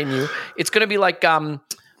hatred back in you. It's going to be like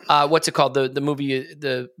what's it called? The movie,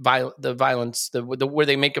 the violence, where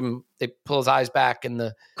they make him, they pull his eyes back and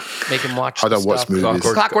make him watch. I don't watch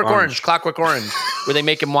movies. Clockwork Orange, where they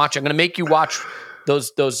make him watch. I'm going to make you watch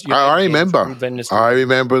those. I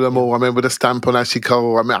remember them all. I remember the stamp on Ashley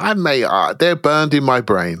Cole. They're burned in my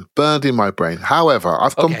brain. However,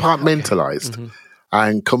 I've compartmentalized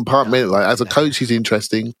and compartmentalized. As a coach, he's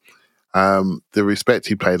interesting. The respect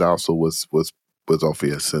he played Arsenal was was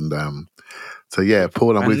obvious. And so, yeah,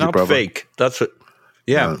 Paul, I'm and with you, not brother. fake. That's what.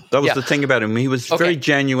 Yeah, that was the thing about him. He was very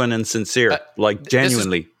genuine and sincere,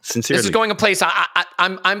 genuinely, sincerely. This is going a place.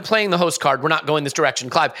 I'm playing the host card. We're not going this direction,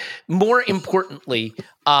 Clive. More importantly,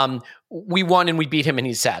 we won and we beat him, and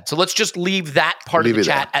he's sad. So let's just leave that part of the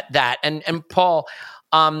chat at that. And Paul,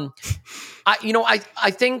 I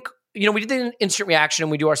think we did the instant reaction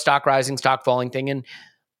and we do our stock rising, stock falling thing, and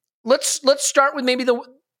let's start with maybe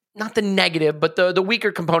not the negative, but the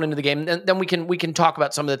weaker component of the game, and then we can talk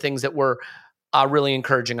about some of the things that were really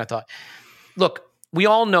encouraging, I thought. Look, we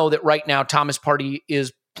all know that right now Thomas Partey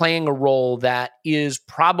is playing a role that is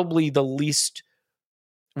probably the least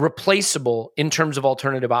replaceable in terms of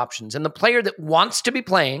alternative options. And the player that wants to be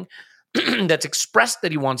playing, that's expressed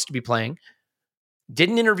that he wants to be playing, did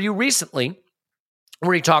an interview recently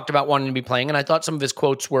where he talked about wanting to be playing, and I thought some of his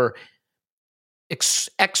quotes were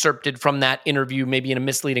excerpted from that interview, maybe in a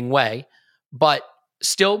misleading way, but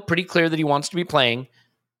still pretty clear that he wants to be playing.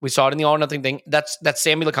 We saw it in the All or Nothing thing. That's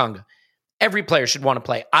Sammy Lokonga. Every player should want to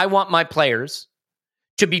play. I want my players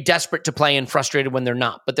to be desperate to play and frustrated when they're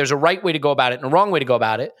not. But there's a right way to go about it and a wrong way to go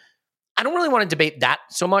about it. I don't really want to debate that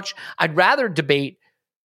so much. I'd rather debate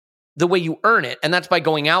the way you earn it, and that's by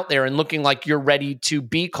going out there and looking like you're ready to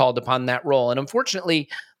be called upon that role. And unfortunately,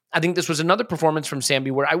 I think this was another performance from Sammy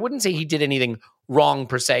where I wouldn't say he did anything wrong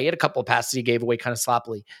per se. He had a couple of passes he gave away kind of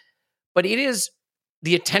sloppily. But it is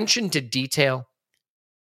the attention to detail,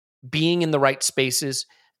 being in the right spaces.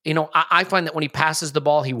 I find that when he passes the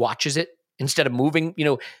ball, he watches it instead of moving.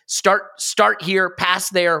 Start here,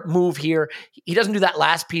 pass there, move here. He doesn't do that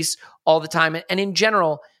last piece all the time. And in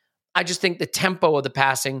general, I just think the tempo of the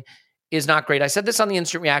passing is not great. I said this on the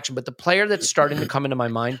instant reaction, but the player that's starting to come into my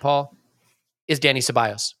mind, Paul, is Danny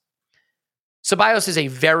Ceballos. Ceballos is a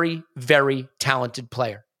very, very talented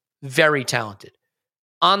player. Very talented.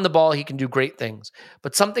 On the ball, he can do great things.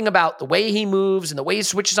 But something about the way he moves and the way he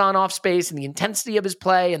switches on off space and the intensity of his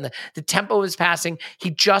play and the tempo of his passing,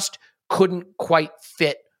 he just couldn't quite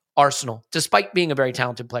fit Arsenal, despite being a very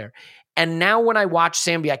talented player. And now when I watch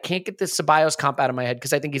Sambi, I can't get this Ceballos comp out of my head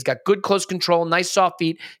because I think he's got good close control, nice soft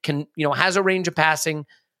feet, has a range of passing.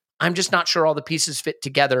 I'm just not sure all the pieces fit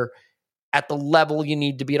together at the level you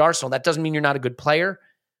need to be at Arsenal. That doesn't mean you're not a good player,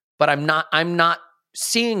 but I'm not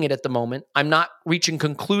seeing it at the moment. I'm not reaching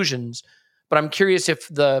conclusions, but I'm curious if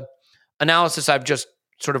the analysis I've just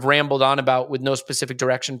sort of rambled on about with no specific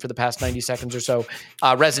direction for the past 90 seconds or so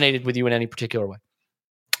resonated with you in any particular way.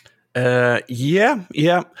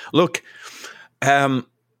 Yeah. Look,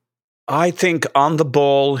 I think on the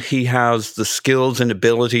ball, he has the skills and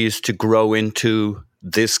abilities to grow into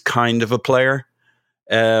this kind of a player.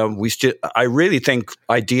 I really think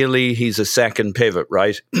ideally he's a second pivot,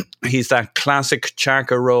 right? He's that classic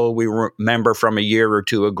Xhaka role we remember from a year or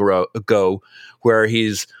two ago, where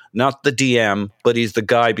he's not the DM, but he's the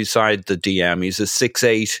guy beside the DM. He's a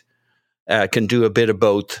 6'8", can do a bit of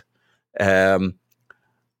both, and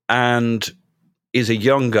is a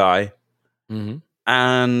young guy. Mm-hmm.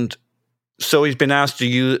 And so he's been asked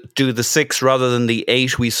to do the 6 rather than the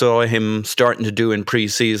 8 we saw him starting to do in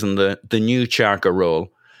pre-season, the new Xhaka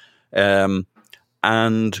role.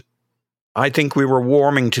 And I think we were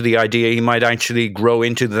warming to the idea he might actually grow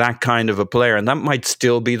into that kind of a player, and that might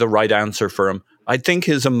still be the right answer for him. I think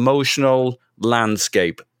his emotional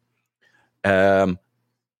landscape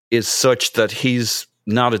is such that he's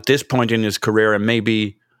not at this point in his career, and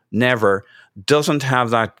maybe never, doesn't have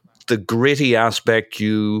the gritty aspect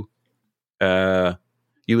you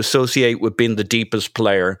associate with being the deepest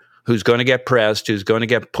player, who's going to get pressed, who's going to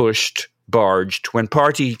get pushed, barged. When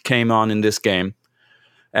Partey came on in this game,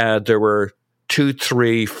 there were 2,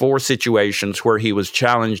 3, 4 situations where he was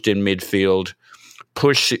challenged in midfield,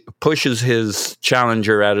 pushes his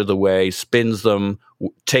challenger out of the way, spins them,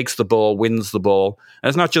 takes the ball, wins the ball. And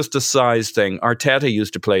it's not just a size thing. Arteta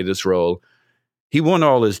used to play this role. He won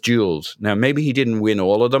all his duels. Now, maybe he didn't win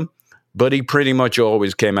all of them, but he pretty much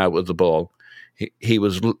always came out with the ball. He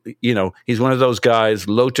was, he's one of those guys,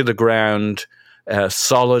 low to the ground,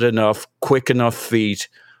 solid enough, quick enough feet,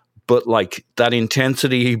 but like that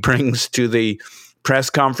intensity he brings to the press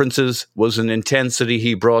conferences was an intensity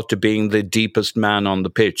he brought to being the deepest man on the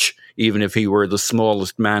pitch, even if he were the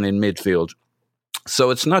smallest man in midfield. So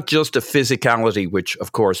it's not just a physicality, which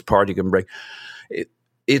of course Partey can bring.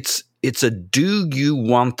 It's a, do you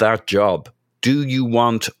want that job? Do you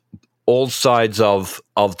want all sides of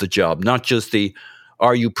the job, not just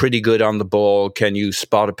are you pretty good on the ball? Can you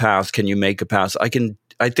spot a pass? Can you make a pass? I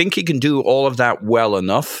think he can do all of that well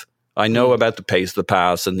enough. I know about the pace of the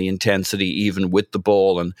pass and the intensity, even with the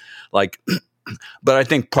ball. And like, But I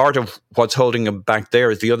think part of what's holding him back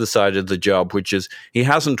there is the other side of the job, which is he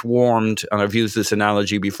hasn't warmed, and I've used this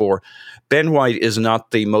analogy before. Ben White is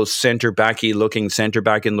not the most centre-backy looking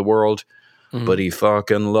centre-back in the world, but he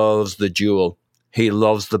fucking loves the duel. He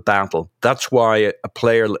loves the battle. That's why a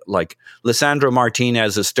player like Lisandro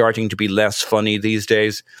Martinez is starting to be less funny these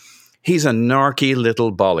days. He's a narky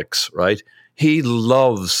little bollocks, right? He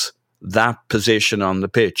loves that position on the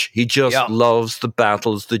pitch. He just loves the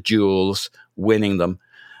battles, the duels, winning them.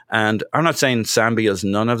 And I'm not saying Sambi has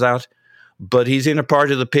none of that, but he's in a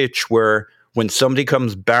part of the pitch where when somebody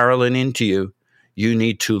comes barreling into you, you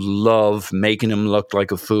need to love making him look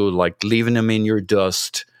like a fool, like leaving him in your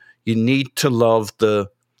dust. You need to love the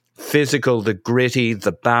physical, the gritty,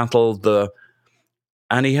 the battle,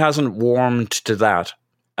 and he hasn't warmed to that.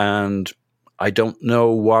 And I don't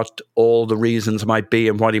know what all the reasons might be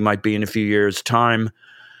and what he might be in a few years' time.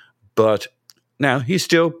 But now he's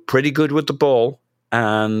still pretty good with the ball.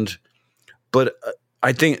 But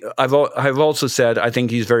I think I've also said I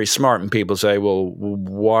think he's very smart. And people say, well,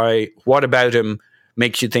 why? What about him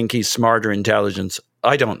makes you think he's smart or intelligent?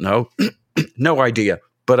 I don't know. No idea.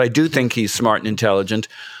 But I do think he's smart and intelligent.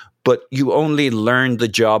 But you only learn the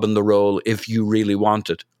job and the role if you really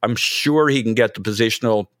want it. I'm sure he can get the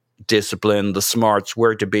positional discipline, the smarts,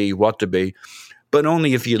 where to be, what to be, but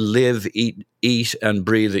only if you live, eat and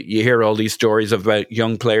breathe it. You hear all these stories about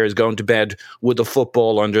young players going to bed with a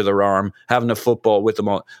football under their arm, having a football with them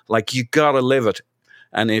all. Like, you got to live it.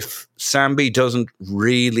 And if Sambi doesn't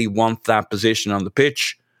really want that position on the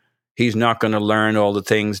pitch, he's not going to learn all the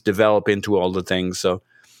things, develop into all the things. So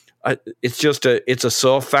it's a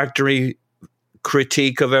soft factory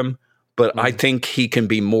critique of him, but I think he can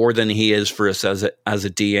be more than he is for us as a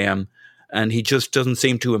DM. And he just doesn't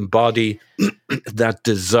seem to embody that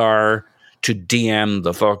desire to DM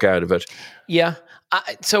the fuck out of it. Yeah.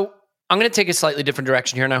 So I'm going to take a slightly different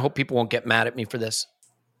direction here, and I hope people won't get mad at me for this.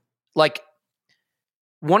 Like,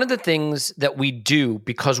 one of the things that we do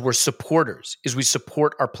because we're supporters is we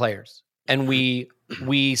support our players, and we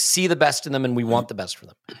see the best in them and we want the best for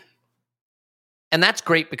them. And that's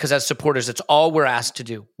great because as supporters, it's all we're asked to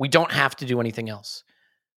do. We don't have to do anything else.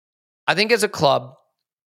 I think as a club,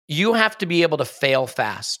 you have to be able to fail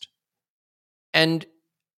fast. And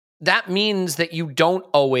that means that you don't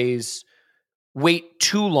always wait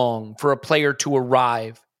too long for a player to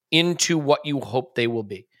arrive into what you hope they will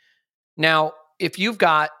be. Now, if you've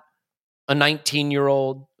got a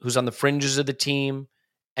 19-year-old who's on the fringes of the team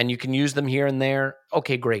and you can use them here and there,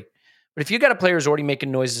 okay, great. But if you got a player who's already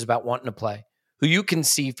making noises about wanting to play, who you can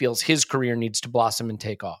see feels his career needs to blossom and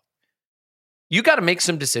take off, you got to make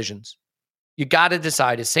some decisions. You got to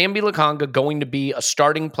decide, is Sambi Lokonga going to be a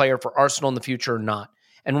starting player for Arsenal in the future or not?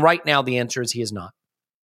 And right now, the answer is he is not.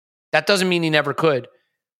 That doesn't mean he never could.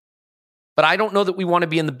 But I don't know that we want to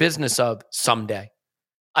be in the business of someday.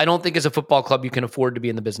 I don't think as a football club you can afford to be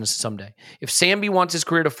in the business of someday. If Sambi wants his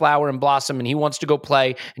career to flower and blossom and he wants to go play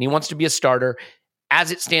and he wants to be a starter, as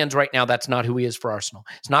it stands right now, that's not who he is for Arsenal.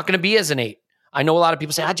 It's not going to be as an 8. I know a lot of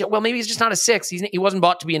people say, well, maybe he's just not a 6. He wasn't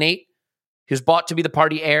bought to be an 8. He was bought to be the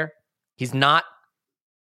party heir. He's not.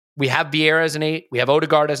 We have Vieira as an 8. We have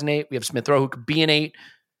Odegaard as an 8. We have Smith Rowe who could be an 8.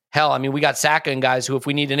 Hell, I mean, we got Saka and guys who, if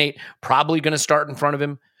we need an 8, probably going to start in front of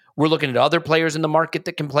him. We're looking at other players in the market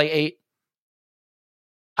that can play 8.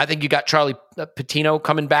 I think you got Charlie Patino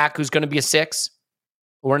coming back who's going to be a 6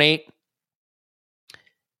 or an 8.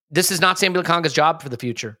 This is not Sambi Lokonga's job for the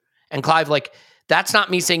future. And Clive, like, that's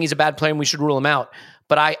not me saying he's a bad player and we should rule him out.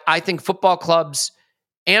 But I think football clubs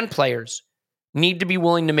and players need to be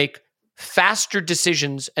willing to make faster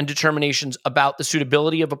decisions and determinations about the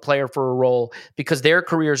suitability of a player for a role because their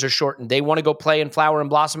careers are shortened. They want to go play and flower and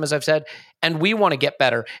blossom, as I've said, and we want to get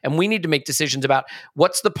better. And we need to make decisions about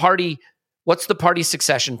what's the party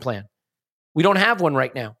succession plan. We don't have one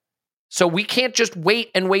right now. So we can't just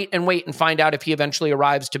wait and find out if he eventually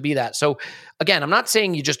arrives to be that. So again, I'm not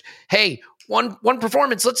saying you just, hey, one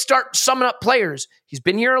performance, let's start summing up players. He's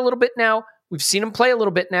been here a little bit now. We've seen him play a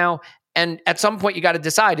little bit now. And at some point you got to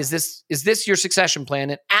decide, is this your succession plan?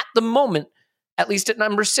 And at the moment, at least at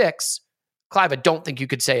number 6, Clive, I don't think you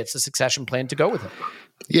could say it's the succession plan to go with it.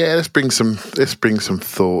 Yeah, let's bring some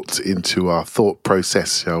thoughts into our thought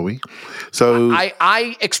process, shall we? So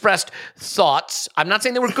I expressed thoughts. I'm not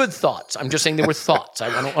saying they were good thoughts. I'm just saying they were thoughts. I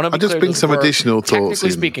don't want to be just bring some additional thoughts.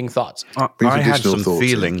 Technically speaking, thoughts. I had some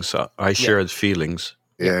feelings. I shared feelings.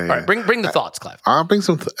 Yeah. All right, bring the thoughts, Clive. I'll bring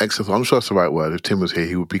some extra thoughts. I'm sure that's the right word. If Tim was here,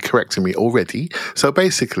 he would be correcting me already. So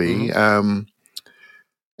basically,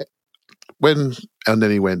 when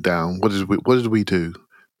Elneny went down, what did we do?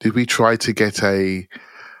 Did we try to get a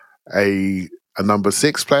a number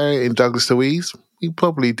 6 player in Douglas Luiz? We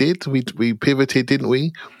probably did. We pivoted, didn't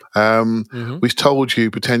we? We told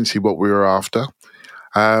you potentially what we were after.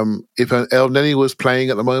 If El Neni was playing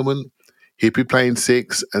at the moment, he'd be playing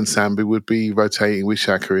 6 and Sambi would be rotating with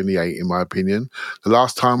Xhaka in the 8, in my opinion. The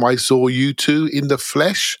last time I saw you two in the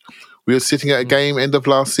flesh, we were sitting at a game end of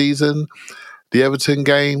last season, the Everton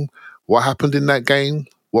game. What happened in that game?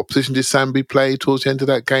 What position did Sambi play towards the end of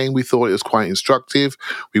that game? We thought it was quite instructive.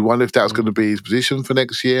 We wondered if that was going to be his position for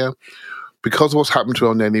next year. Because of what's happened to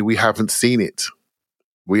El Neni, we haven't seen it.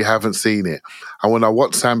 And when I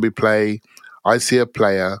watch Sambi play, I see a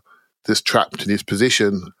player that's trapped in his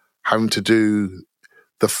position, having to do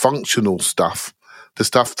the functional stuff, the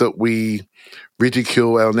stuff that we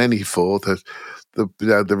ridicule El Neni for,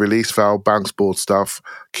 the release valve, bounce board stuff,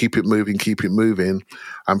 keep it moving,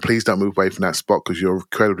 and please don't move away from that spot because you're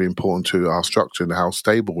incredibly important to our structure and how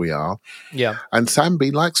stable we are. Yeah. And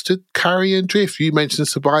Sambi likes to carry and drift. You mentioned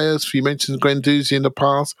Ceballos, you mentioned Guendouzi in the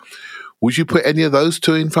past. Would you put any of those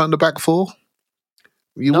two in front of the back 4?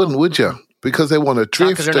 You wouldn't, would you? Because they want to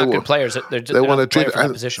drift. Because they're not good players. They want to drift.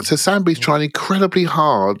 And so Sambi's trying incredibly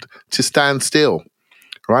hard to stand still,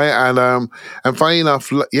 right? And funny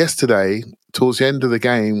enough, yesterday, towards the end of the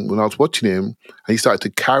game, when I was watching him, and he started to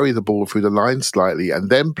carry the ball through the line slightly and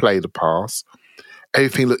then play the pass,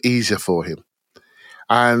 everything looked easier for him.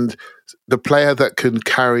 And the player that can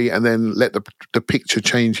carry and then let the picture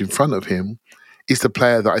change in front of him is the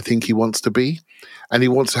player that I think he wants to be. And he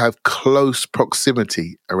wants to have close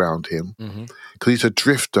proximity around him because he's a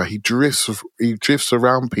drifter. He drifts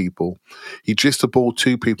around people. He drifts the ball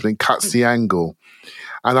to people and cuts the angle.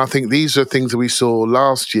 And I think these are things that we saw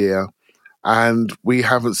last year, and we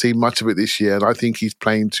haven't seen much of it this year. And I think he's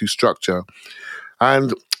playing to structure.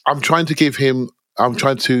 And I'm trying to caveat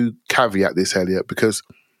this, Elliot, because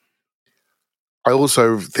I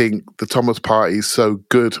also think the Thomas Partey so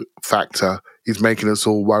good factor is making us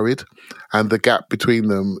all worried, and the gap between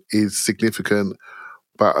them is significant.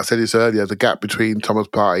 But I said this earlier, the gap between Thomas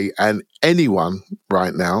Partey and anyone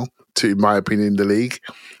right now, in my opinion, in the league,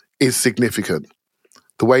 is significant.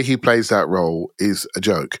 The way he plays that role is a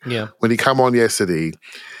joke. Yeah. When he came on yesterday,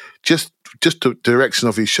 just the direction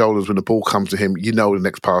of his shoulders when the ball comes to him, you know the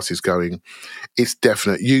next pass is going. It's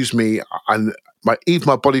definite. Use me, and even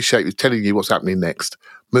my body shape is telling you what's happening next.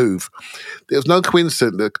 Move. There's no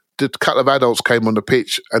coincidence that the couple of adults came on the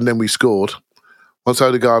pitch and then we scored. Once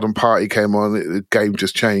Odegaard and Partey came on, the game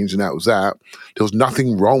just changed, and that was that. There was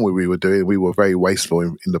nothing wrong with what we were doing. We were very wasteful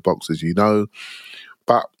in the box, as you know.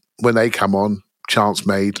 But when they come on, chance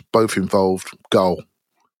made, both involved, goal.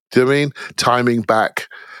 Do you know what I mean? Timing back,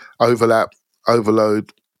 overlap,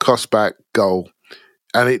 overload, cross back, goal.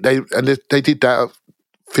 And they did that at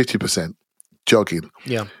 50%. Jogging.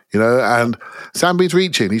 Yeah. And Sambi's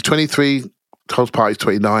reaching. He's 23, Thomas Partey's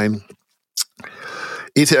 29.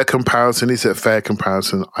 Is it a comparison? Is it a fair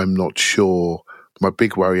comparison? I'm not sure. My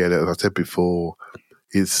big worry, as I said before,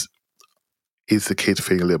 is the kid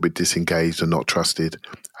feeling a little bit disengaged and not trusted?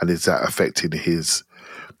 And is that affecting his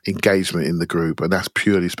engagement in the group? And that's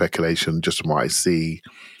purely speculation, just from what I see.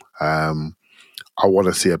 I want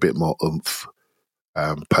to see a bit more oomph,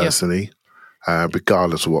 personally. Yeah.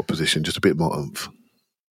 Regardless of what position, just a bit more oomph.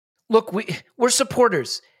 Look, we're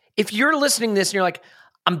supporters. If you're listening to this and you're like,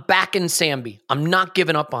 I'm backing Sambi, I'm not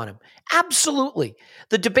giving up on him. Absolutely.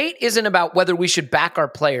 The debate isn't about whether we should back our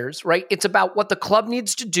players, right? It's about what the club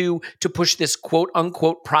needs to do to push this quote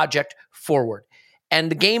unquote project forward.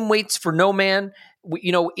 And the game waits for no man.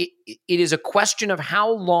 It is a question of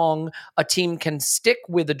how long a team can stick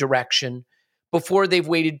with a direction before they've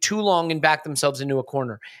waited too long and backed themselves into a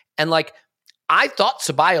corner. And I thought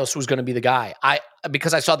Ceballos was going to be the guy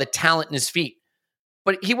because I saw the talent in his feet,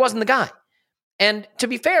 but he wasn't the guy. And to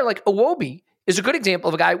be fair, Iwobi is a good example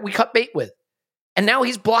of a guy we cut bait with, and now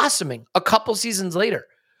he's blossoming a couple seasons later.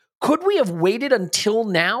 Could we have waited until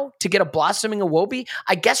now to get a blossoming Iwobi?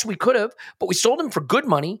 I guess we could have, but we sold him for good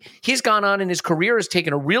money. He's gone on and his career has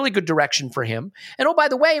taken a really good direction for him. And oh, by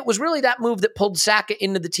the way, it was really that move that pulled Saka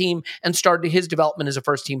into the team and started his development as a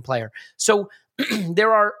first-team player. So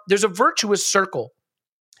there's a virtuous circle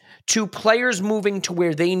to players moving to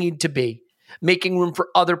where they need to be, making room for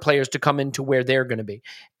other players to come into where they're going to be.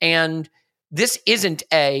 And this isn't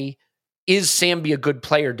is Sambi a good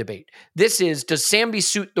player debate. This is, does Sambi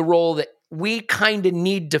suit the role that we kind of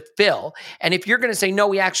need to fill? And if you're going to say,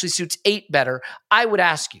 no, he actually suits 8 better, I would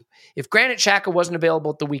ask you, if Granit Xhaka wasn't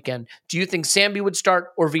available at the weekend, do you think Sambi would start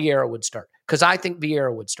or Vieira would start? Because I think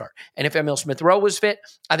Vieira would start. And if Emil Smith-Rowe was fit,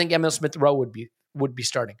 I think Emil Smith-Rowe would be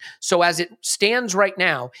starting. So as it stands right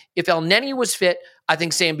now, if El Neni was fit, I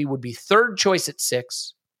think Sambi would be third choice at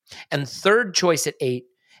 6. and third choice at 8,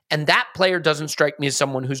 and that player doesn't strike me as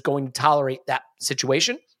someone who's going to tolerate that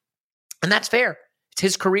situation, and that's fair. It's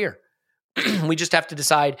his career. We just have to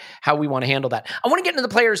decide how we want to handle that. I want to get into the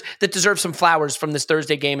players that deserve some flowers from this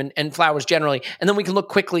Thursday game and flowers generally, and then we can look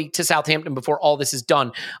quickly to Southampton before all this is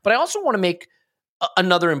done. But I also want to make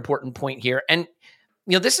another important point here. And,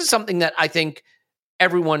 this is something that I think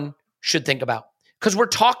everyone should think about, because we're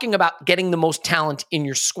talking about getting the most talent in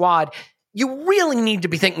your squad. You really need to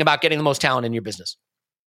be thinking about getting the most talent in your business.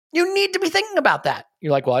 You need to be thinking about that.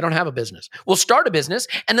 You're like, well, I don't have a business. Well, start a business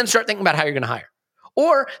and then start thinking about how you're going to hire.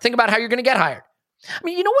 Or think about how you're going to get hired. I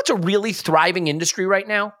mean, you know what's a really thriving industry right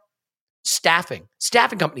now? Staffing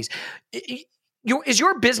companies. Is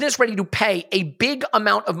your business ready to pay a big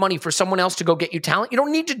amount of money for someone else to go get you talent? You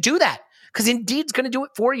don't need to do that, because Indeed's going to do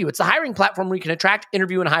it for you. It's the hiring platform where you can attract,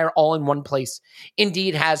 interview, and hire all in one place.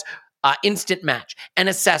 Indeed has instant match and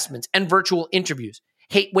assessments and virtual interviews.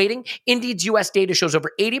 Hate waiting? Indeed's U.S. data shows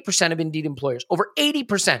over 80% of Indeed employers, over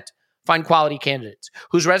 80%, find quality candidates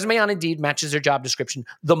whose resume on Indeed matches their job description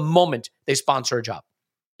the moment they sponsor a job.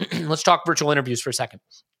 Let's talk virtual interviews for a second.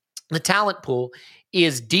 The talent pool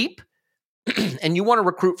is deep, and you want to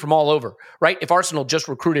recruit from all over, right? If Arsenal just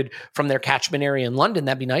recruited from their catchment area in London,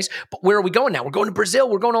 that'd be nice. But where are we going now? We're going to Brazil.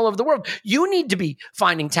 We're going all over the world. You need to be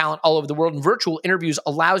finding talent all over the world, and virtual interviews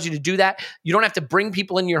allows you to do that. You don't have to bring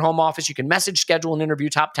people into your home office. You can message, schedule, and interview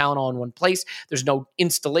top talent all in one place. There's no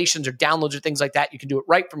installations or downloads or things like that. You can do it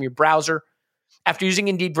right from your browser. After using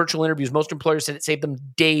Indeed virtual interviews, most employers said it saved them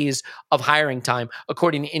days of hiring time,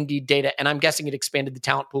 according to Indeed data, and I'm guessing it expanded the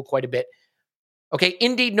talent pool quite a bit. Okay,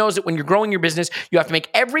 Indeed knows that when you're growing your business, you have to make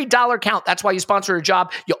every dollar count. That's why you sponsor a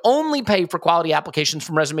job. You only pay for quality applications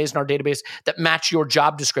from resumes in our database that match your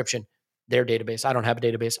job description. Their database. I don't have a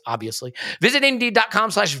database, obviously. Visit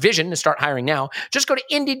Indeed.com/vision to start hiring now. Just go to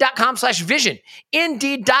Indeed.com/vision.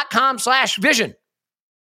 Indeed.com/vision.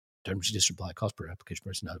 Terms and conditions apply. Cost per application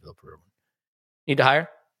person not available for everyone. Need to hire?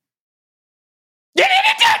 You need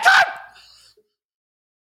to hire!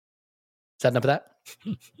 Is that enough of that?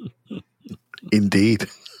 Indeed.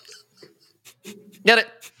 Get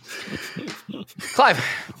it?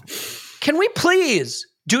 Clive, can we please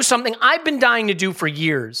do something I've been dying to do for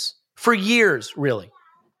years? For years, really.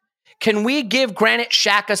 Can we give Granit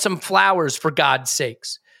Xhaka some flowers, for God's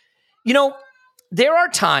sakes? There are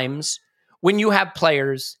times when you have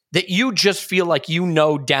players that you just feel like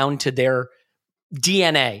down to their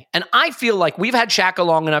DNA. And I feel like we've had Xhaka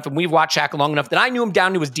long enough and we've watched Xhaka long enough that I knew him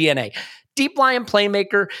down to his DNA. Deep lying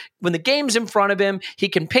playmaker. When the game's in front of him, he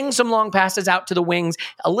can ping some long passes out to the wings,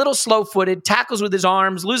 a little slow-footed, tackles with his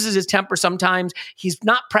arms, loses his temper sometimes. He's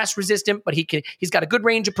not press resistant, but he's got a good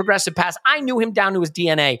range of progressive pass. I knew him down to his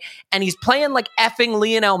DNA, and he's playing like effing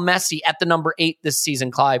Lionel Messi at the number 8 this season,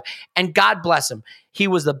 Clive, and God bless him. He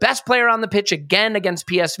was the best player on the pitch again against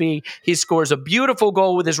PSV. He scores a beautiful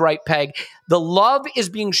goal with his right peg. The love is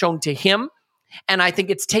being shown to him, and I think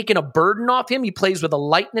it's taken a burden off him. He plays with a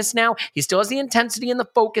lightness now. He still has the intensity and the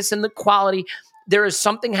focus and the quality. There is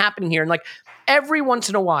something happening here. And every once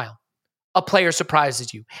in a while, a player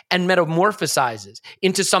surprises you and metamorphosizes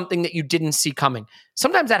into something that you didn't see coming.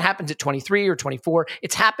 Sometimes that happens at 23 or 24.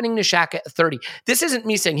 It's happening to Xhaka at 30. This isn't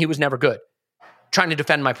me saying he was never good, trying to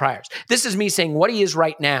defend my priors. This is me saying what he is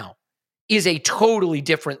right now is a totally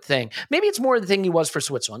different thing. Maybe it's more the thing he was for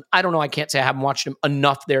Switzerland. I don't know. I can't say I haven't watched him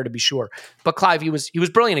enough there to be sure. But Clive, he was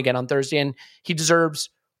brilliant again on Thursday, and he deserves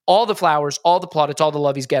all the flowers, all the plaudits, all the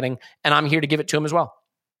love he's getting, and I'm here to give it to him as well.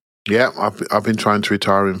 Yeah, I've been trying to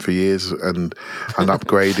retire him for years and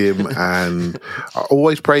upgrade him, and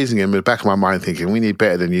always praising him in the back of my mind, thinking we need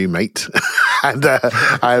better than you, mate.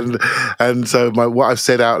 and so what I've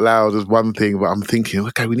said out loud is one thing, but I'm thinking,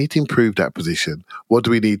 okay, we need to improve that position. What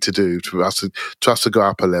do we need to do for us to go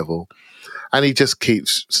up a level? And he just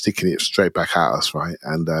keeps sticking it straight back at us, right?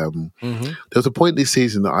 And there was a point this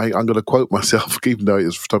season that I'm going to quote myself, even though it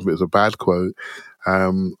was a bad quote.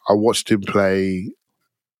 I watched him play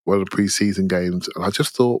one of the preseason games, and I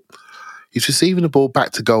just thought, he's receiving the ball back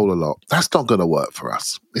to goal a lot. That's not going to work for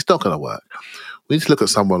us. It's not going to work. We need to look at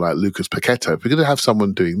someone like Lucas Paqueta. If we're going to have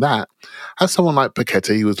someone doing that, have someone like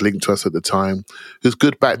Paqueta, he was linked to us at the time, who's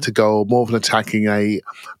good back to goal, more of an attacking 8,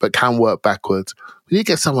 but can work backwards. We need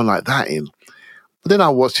to get someone like that in. But then I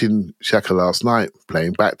was watching Xhaka last night,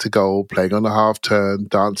 playing back to goal, playing on the half turn,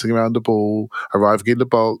 dancing around the ball, arriving in the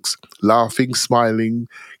box, laughing, smiling,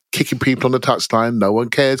 kicking people on the touchline. No one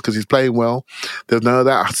cares because he's playing well. There's none of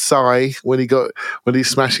that sigh when he's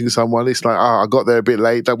smashing someone. It's like, I got there a bit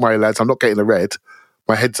late. Don't worry, lads. I'm not getting the red.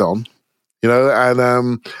 My head's on,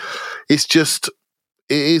 and it's just,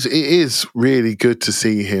 it is really good to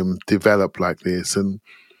see him develop like this. And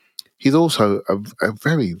he's also a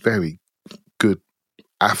very, very good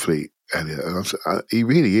athlete, Elliot. He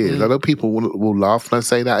really is. I know people will laugh when I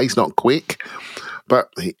say that. He's not quick,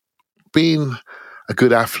 but being a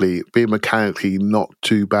good athlete, being mechanically not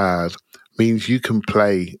too bad, means you can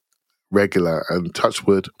play regular. And touch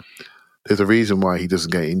wood, there's a reason why he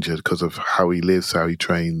doesn't get injured, because of how he lives, how he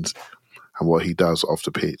trains, and what he does off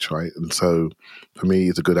the pitch, right? And so, for me,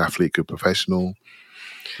 he's a good athlete, good professional.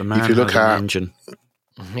 The man, if you look at an engine.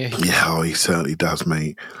 Yeah, he certainly does,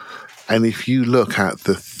 mate. And if you look at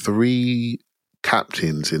the 3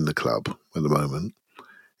 captains in the club at the moment,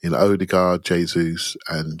 in Odegaard, Jesus,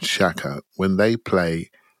 and Xhaka, when they play,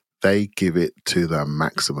 they give it to the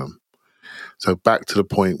maximum. So back to the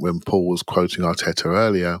point when Paul was quoting Arteta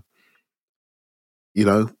earlier,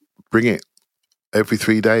 bring it every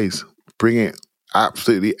 3 days. Bring it.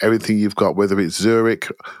 Absolutely everything you've got, whether it's Zurich,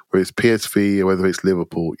 whether it's PSV, or whether it's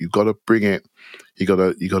Liverpool, you've got to bring it. You got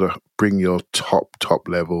to bring your top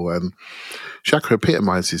level, and Xhaka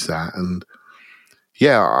epitomizes that. And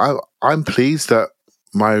yeah, I'm pleased that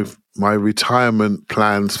my retirement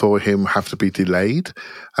plans for him have to be delayed.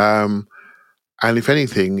 And if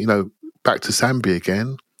anything, back to Sambi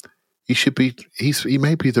again. He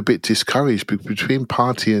maybe is a bit discouraged between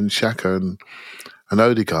Partey and Xhaka and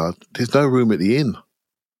Odegaard. There's no room at the inn.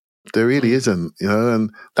 There really isn't,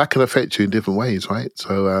 and that can affect you in different ways, right?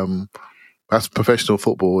 So that's professional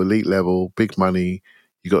football, elite level, big money.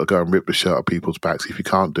 You got to go and rip the shirt off people's backs. If you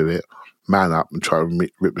can't do it, man up and try and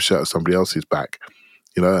rip the shirt off somebody else's back,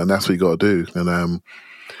 and that's what you got to do. And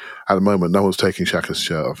at the moment, no one's taking Xhaka's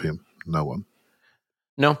shirt off him. No one.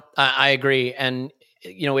 No, I agree. And,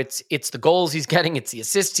 it's the goals he's getting, it's the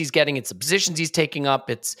assists he's getting, it's the positions he's taking up,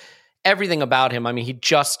 it's everything about him. I mean, he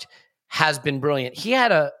just has been brilliant. He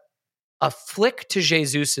had a flick to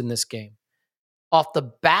Jesus in this game off the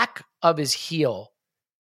back of his heel,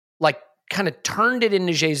 like kind of turned it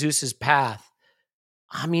into Jesus's path.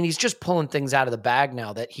 I mean, he's just pulling things out of the bag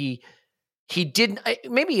now that he didn't.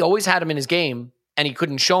 Maybe he always had him in his game and he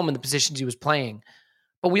couldn't show him in the positions he was playing.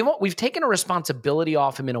 But we've taken a responsibility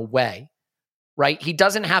off him in a way, right? He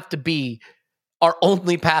doesn't have to be our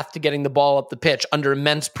only path to getting the ball up the pitch under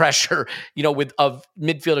immense pressure, of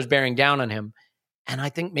midfielders bearing down on him. And I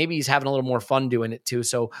think maybe he's having a little more fun doing it too.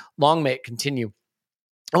 So long may it continue.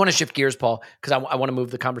 I want to shift gears, Paul, because I want to move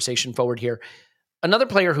the conversation forward here. Another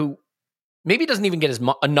player who maybe doesn't even get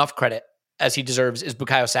enough credit as he deserves is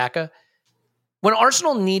Bukayo Saka. When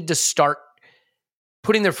Arsenal need to start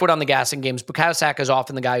putting their foot on the gas in games, Bukayo Saka is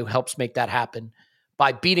often the guy who helps make that happen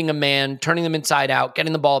by beating a man, turning them inside out,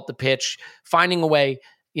 getting the ball up the pitch, finding a way,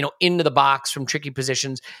 into the box from tricky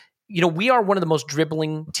positions. We are one of the most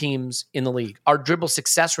dribbling teams in the league. Our dribble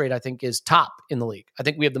success rate, I think, is top in the league. I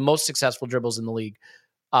think we have the most successful dribbles in the league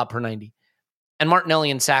per 90. And Martinelli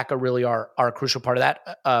and Saka really are a crucial part of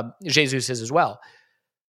that. Jesus is as well.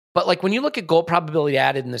 But when you look at goal probability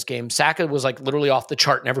added in this game, Saka was literally off the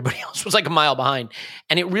chart and everybody else was a mile behind.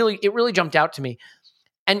 And it really jumped out to me.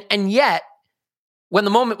 And yet, when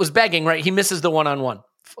the moment was begging, right, he misses the one-on-one.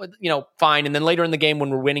 Fine. And then later in the game when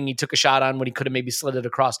we're winning, he took a shot on when he could have maybe slid it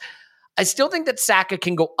across. I still think that Saka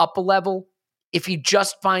can go up a level if he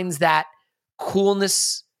just finds that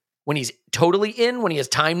coolness when he's totally in, when he has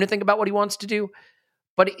time to think about what he wants to do.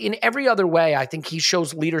 But in every other way, I think he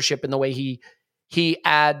shows leadership in the way he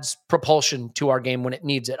adds propulsion to our game when it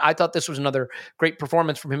needs it. I thought this was another great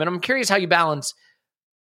performance from him. And I'm curious how you balance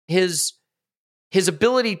his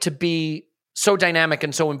ability to be so dynamic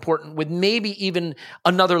and so important with maybe even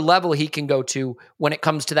another level he can go to when it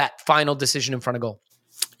comes to that final decision in front of goal.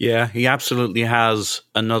 Yeah, he absolutely has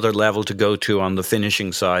another level to go to on the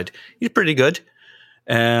finishing side. He's pretty good.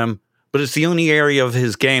 But it's the only area of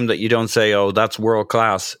his game that you don't say, oh, that's world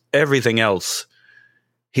class. Everything else,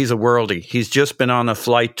 he's a worldie. He's just been on a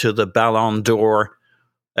flight to the Ballon d'Or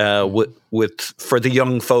with for the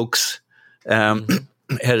young folks, headed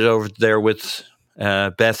over there with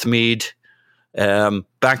Beth Mead.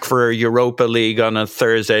 Back for Europa League on a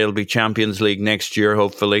Thursday. It'll be Champions League next year,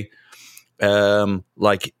 hopefully.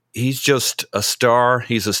 He's just a star.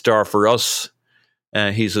 He's a star for us.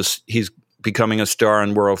 He's becoming a star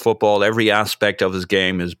in world football. Every aspect of his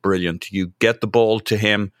game is brilliant. You get the ball to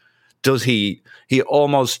him. He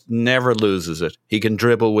almost never loses it. He can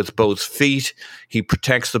dribble with both feet. He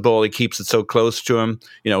protects the ball. He keeps it so close to him.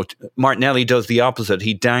 Martinelli does the opposite.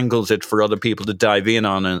 He dangles it for other people to dive in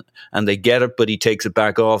on, and they get it, but he takes it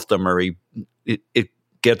back off them, or it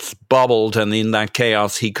gets bobbled, and in that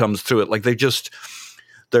chaos, he comes through it.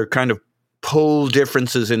 They're kind of pole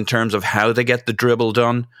differences in terms of how they get the dribble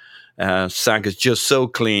done. Saka's just so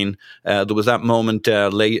clean. There was that moment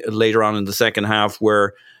later on in the second half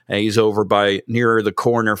where He's over by nearer the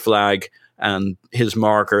corner flag, and his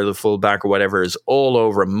marker, the fullback or whatever, is all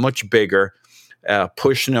over him, much bigger,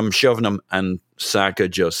 pushing him, shoving him, and Saka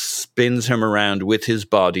just spins him around with his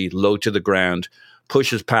body low to the ground,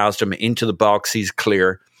 pushes past him into the box. He's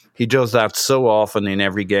clear. He does that so often in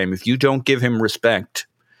every game. If you don't give him respect,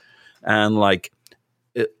 and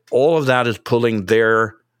all of that is pulling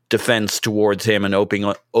their defense towards him and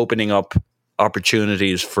opening up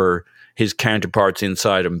opportunities for his counterparts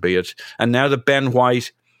inside him, be it. And now that Ben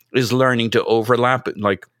White is learning to overlap,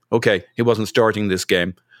 okay, he wasn't starting this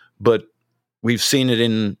game, but we've seen it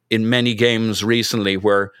in many games recently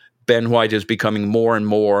where Ben White is becoming more and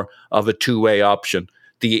more of a two-way option.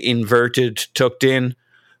 The inverted, tucked in,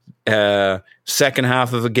 second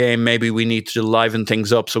half of a game, maybe we need to liven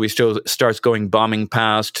things up, so he still starts going bombing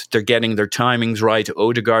past. They're getting their timings right.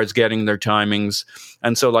 Odegaard's getting their timings.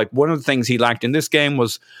 And so one of the things he lacked in this game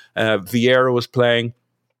was Vieira was playing,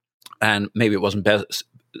 and maybe it wasn't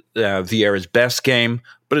Vieira's best game,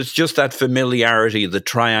 but it's just that familiarity, the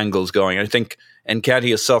triangles going. I think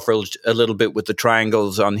Nketiah suffered a little bit with the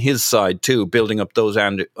triangles on his side too, building up those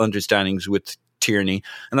understandings with Tierney.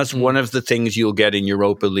 And that's one of the things you'll get in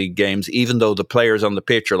Europa League games, even though the players on the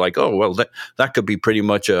pitch are like, oh, well, that could be pretty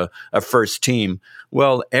much a first team.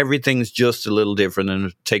 Well, everything's just a little different, and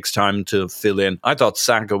it takes time to fill in. I thought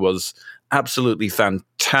Saka was absolutely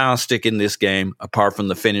fantastic in this game, apart from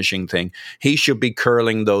the finishing thing. He should be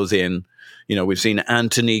curling those in. We've seen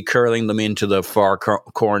Anthony curling them into the far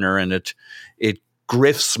corner, and it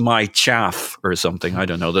grifts my chaff or something. I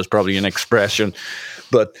don't know. There's probably an expression,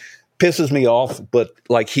 but pisses me off. But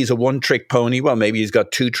he's a one-trick pony. Well, maybe he's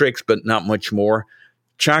got two tricks, but not much more.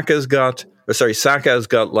 Saka's got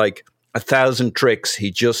 1,000 tricks.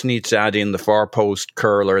 He just needs to add in the far post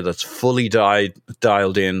curler that's fully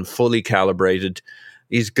dialed in, fully calibrated.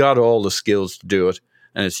 He's got all the skills to do it,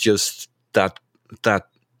 and it's just that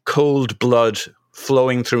cold blood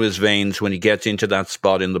flowing through his veins when he gets into that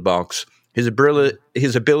spot in the box. His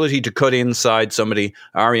ability to cut inside somebody,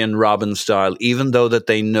 Arjen Robben style, even though that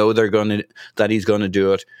they know that he's going to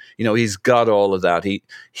do it. He's got all of that.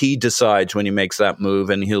 He decides when he makes that move,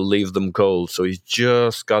 and he'll leave them cold. So he's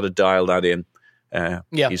just got to dial that in.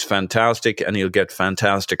 He's fantastic, and he'll get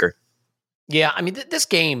fantasticer. Yeah, I mean, this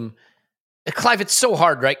game, Clive, it's so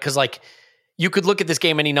hard, right? Because you could look at this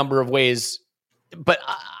game any number of ways, but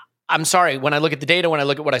I'm sorry, when I look at the data, when I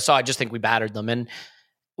look at what I saw, I just think we battered them, and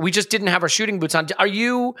we just didn't have our shooting boots on. Are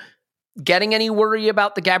you getting any worry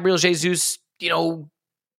about the Gabriel Jesus,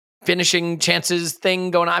 finishing chances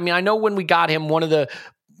thing going on? I mean, I know when we got him, one of the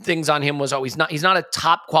things on him was, he's not a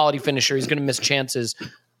top quality finisher. He's going to miss chances.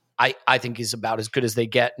 I think he's about as good as they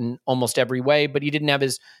get in almost every way, but he didn't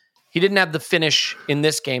have the finish in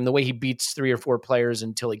this game. The way he beats 3 or 4 players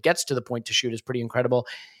until he gets to the point to shoot is pretty incredible.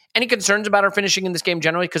 Any concerns about our finishing in this game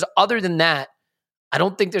generally? Because other than that, I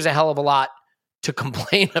don't think there's a hell of a lot to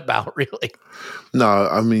complain about, really. No,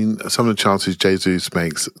 I mean, some of the chances Jesus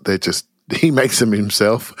makes, he makes them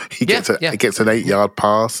himself. He gets an 8-yard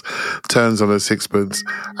pass, turns on a sixpence,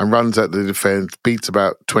 and runs at the defense, beats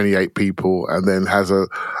about 28 people, and then has a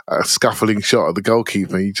scuffling shot at the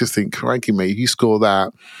goalkeeper. You just think, crikey, mate, if you score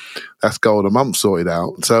that, that's goal of the month sorted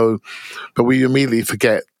out. So, but we immediately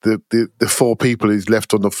forget the 4 people who's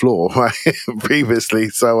left on the floor, right, previously.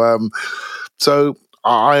 So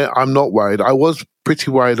I'm not worried. I was pretty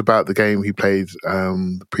worried about the game he played,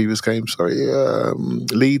 the previous game,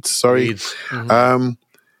 Leeds. Mm-hmm.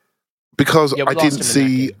 Because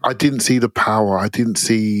I didn't see the power. I didn't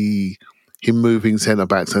see him moving centre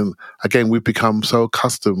backs. And again, we've become so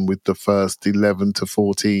accustomed with the first 11 to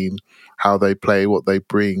 14, how they play, what they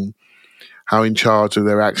bring, how in charge of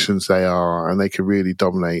their actions they are, and they can really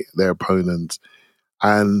dominate their opponents.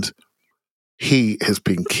 And he has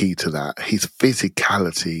been key to that. His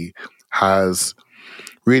physicality has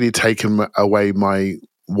really taken away my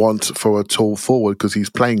want for a tall forward, because he's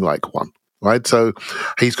playing like one, right? So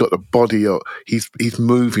he's got the body of, he's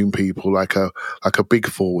moving people like a big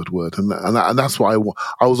forward would, and that's what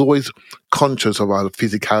I was always conscious of, our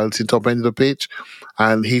physicality top end of the pitch,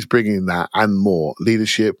 and he's bringing that and more: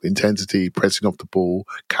 leadership, intensity, pressing off the ball,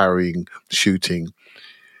 carrying, shooting.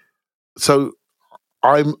 So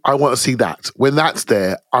I want to see that. When that's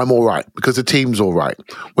there, I'm all right, because the team's all right.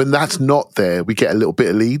 When that's not there, we get a little bit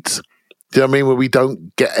of leads. Do you know what I mean? Where we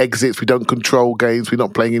don't get exits, we don't control games, we're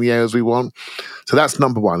not playing in the areas we want. So that's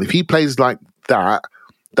number one. If he plays like that,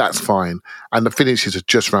 that's fine. And the finishes are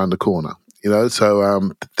just around the corner,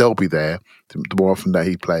 so they'll be there the more often that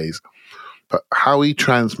he plays. But how he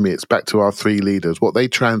transmits, back to our 3 leaders, what they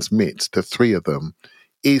transmit, the 3 of them,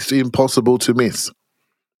 is impossible to miss.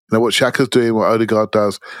 You know, what Xhaka's doing, what Odegaard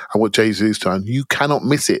does, and what Jesus does, you cannot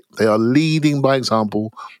miss it. They are leading by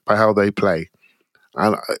example by how they play.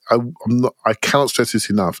 And I cannot stress this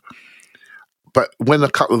enough. But when a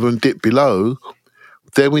couple of them dip below,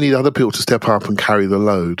 then we need other people to step up and carry the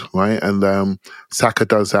load, right? And Saka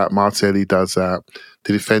does that, Martinelli does that.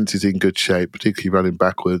 The defence is in good shape, particularly running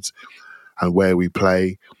backwards and where we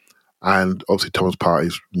play. And obviously Thomas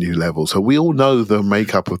Partey's new level. So we all know the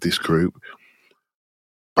makeup of this group.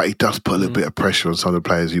 But it does put a little bit of pressure on some of the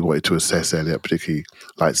players you wanted to assess earlier, particularly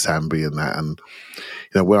like Sambi and that. And, you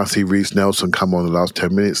know, when I see Reece Nelson come on the last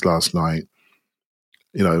 10 minutes last night,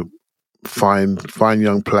 you know, fine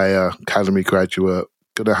young player, academy graduate,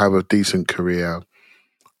 going to have a decent career.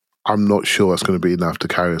 I'm not sure it's going to be enough to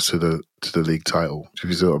carry us to the league title. Do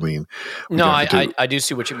you see what I mean? I do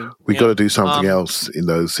see what you mean. We've got to do something else in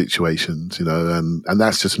those situations, you know, and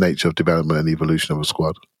that's just the nature of development and evolution of a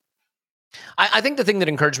squad. I think the thing that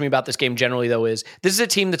encouraged me about this game generally, though, is this is a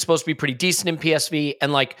team that's supposed to be pretty decent in PSV.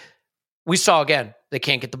 And like we saw again, they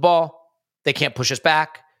can't get the ball. They can't push us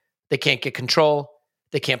back. They can't get control.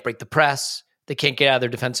 They can't break the press. They can't get out of their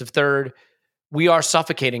defensive third. We are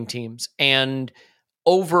suffocating teams. And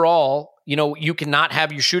overall, you know, you cannot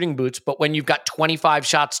have your shooting boots, but when you've got 25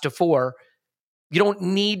 shots to 4, you don't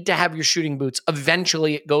need to have your shooting boots.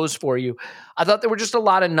 Eventually it goes for you. I thought there were just a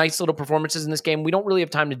lot of nice little performances in this game. We don't really have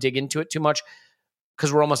time to dig into it too much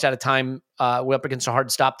because we're almost out of time. We're up against a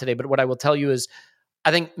hard stop today. But what I will tell you is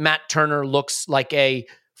I think Matt Turner looks like a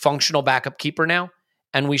functional backup keeper now.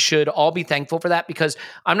 And we should all be thankful for that, because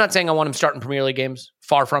I'm not saying I want him starting Premier League games.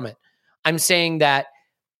 Far from it. I'm saying that,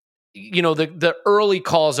 you know, the early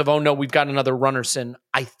calls of, oh no, we've got another Runnerson,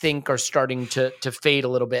 I think are starting to fade a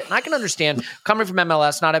little bit. And I can understand coming from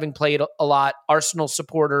MLS, not having played a lot, Arsenal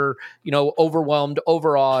supporter, you know, overwhelmed,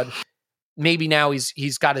 overawed. Maybe now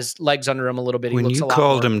he's got his legs under him a little bit. When you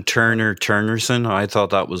called him Turnerson, I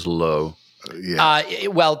thought that was low. Yeah.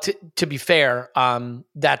 Well, to be fair,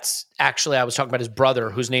 that's actually, I was talking about his brother,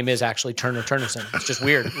 whose name is actually Turnerson. It's just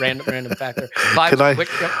weird, random factor.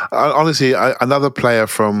 Honestly, another player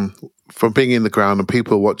from being in the ground and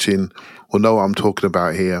people watching will know what I'm talking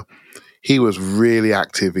about here. He was really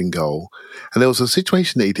active in goal. And there was a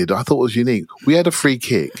situation that he did I thought was unique. We had a free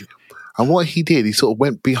kick. And what he did, he sort of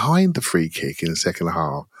went behind the free kick in the second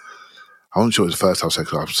half. I'm not sure it was first half,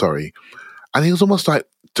 second half, sorry. And he was almost like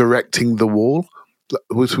directing the wall.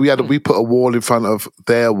 We put a wall in front of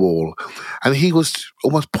their wall, and he was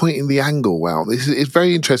almost pointing the angle. Wow, it's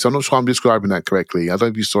very interesting. I'm not sure I'm describing that correctly. I don't know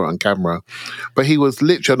if you saw it on camera, but he was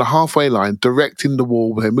literally on the halfway line directing the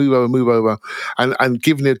wall. Move over, and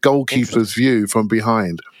giving a goalkeeper's view from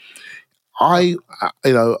behind. I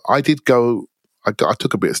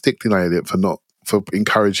took a bit of stick tonight at it for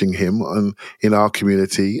encouraging him in our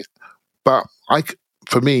community, but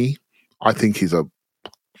for me, I think he's a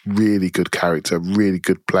really good character, really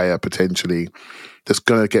good player potentially that's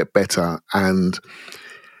going to get better. And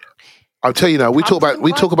I'll tell you now, we talk about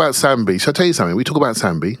Sambi. So I'll tell you something. We talk about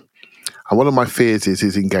Sambi, and one of my fears is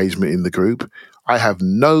his engagement in the group. I have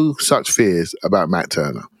no such fears about Matt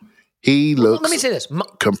Turner. He looks, let me say this,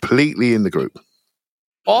 completely in the group.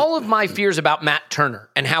 All of my fears about Matt Turner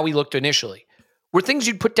and how he looked initially were things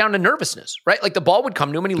you'd put down to nervousness, right? Like the ball would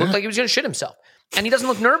come to him and he looked like he was going to shit himself. And he doesn't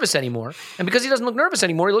look nervous anymore. And because he doesn't look nervous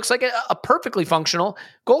anymore, he looks like a perfectly functional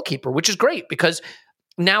goalkeeper, which is great, because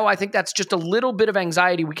now I think that's just a little bit of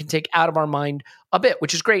anxiety we can take out of our mind a bit,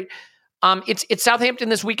 which is great. It's Southampton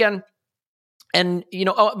this weekend. And, you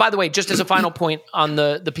know, oh, by the way, just as a final point on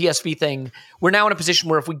the PSV thing, we're now in a position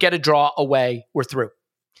where if we get a draw away, we're through.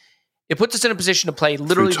 It puts us in a position to play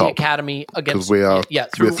literally the academy against. We're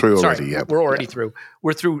through already. Yeah, we're already through.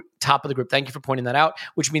 We're through top of the group. Thank you for pointing that out.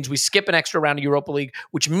 Which means we skip an extra round of Europa League.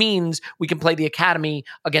 Which means we can play the academy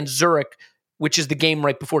against Zurich, which is the game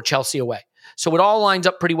right before Chelsea away. So it all lines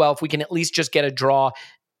up pretty well if we can at least just get a draw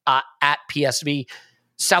at PSV.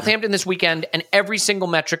 Southampton this weekend, and every single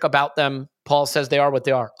metric about them, Paul says they are what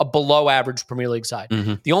they are, a below average Premier League side.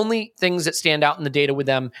 Mm-hmm. The only things that stand out in the data with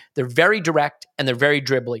them, they're very direct and they're very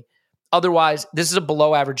dribbly. Otherwise, this is a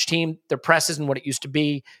below-average team. Their press isn't what it used to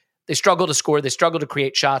be. They struggle to score. They struggle to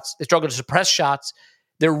create shots. They struggle to suppress shots.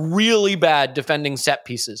 They're really bad defending set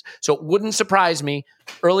pieces. So it wouldn't surprise me,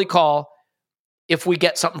 early call, if we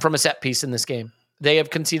get something from a set piece in this game. They have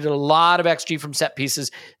conceded a lot of XG from set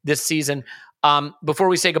pieces this season. Before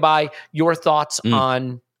we say goodbye, your thoughts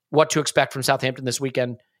on what to expect from Southampton this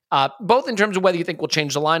weekend, both in terms of whether you think we'll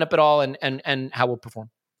change the lineup at all and how we'll perform.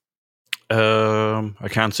 I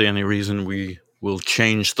can't see any reason we will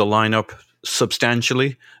change the lineup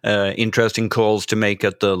substantially. Interesting calls to make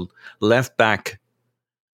at the left back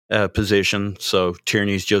position. So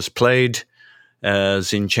Tierney's just played.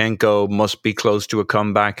 Zinchenko must be close to a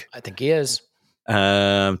comeback. I think he is.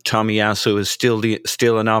 Tomiyasu is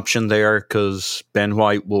still an option there because Ben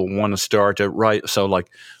White will want to start at right. So like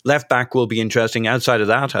left back will be interesting. Outside of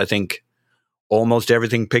that, I think almost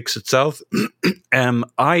everything picks itself.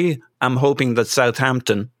 I am hoping that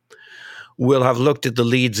Southampton will have looked at the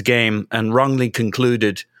Leeds game and wrongly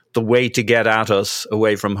concluded the way to get at us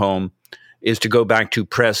away from home is to go back to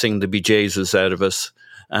pressing the bejesus out of us.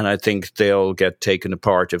 And I think they'll get taken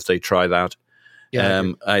apart if they try that.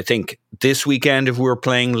 Yeah, I think this weekend, if we were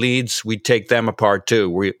playing Leeds, we'd take them apart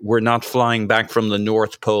too. We're not flying back from the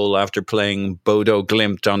North Pole after playing Bodo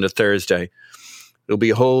Glimt on the Thursday. It'll be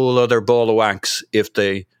a whole other ball of wax if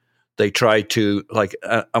they try to, like,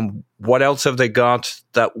 what else have they got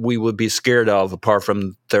that we would be scared of apart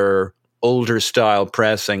from their older style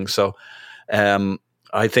pressing? So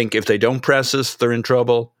I think if they don't press us, they're in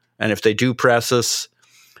trouble. And if they do press us,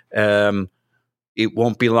 it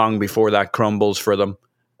won't be long before that crumbles for them.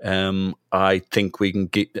 I think we can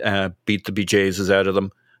beat the bejesus out of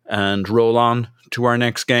them and roll on to our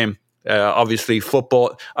next game. Obviously,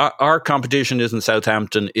 football, our competition isn't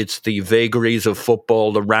Southampton. It's the vagaries of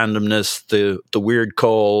football, the randomness, the weird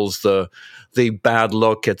calls, the bad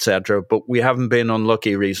luck, etc. But we haven't been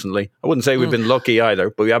unlucky recently. I wouldn't say we've been lucky either,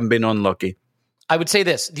 but we haven't been unlucky. I would say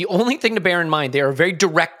this. The only thing to bear in mind, they are a very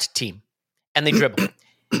direct team, and they dribble.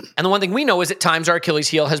 And the one thing we know is at times our Achilles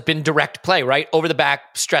heel has been direct play, right? Over the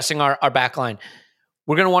back, stressing our back line.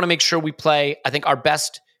 We're going to want to make sure we play, I think, our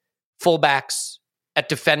best fullbacks at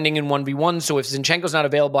defending in 1v1. So if Zinchenko's not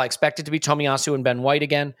available, I expect it to be Tomiyasu and Ben White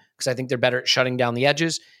again, because I think they're better at shutting down the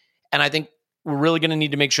edges. And I think we're really going to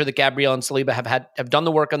need to make sure that Gabriel and Saliba have done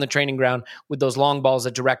the work on the training ground with those long balls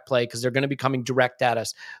at direct play, because they're going to be coming direct at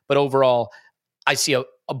us. But overall, I see a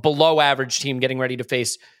below average team getting ready to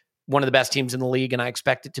face one of the best teams in the league, and I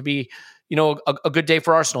expect it to be, a good day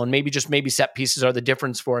for Arsenal, and maybe set pieces are the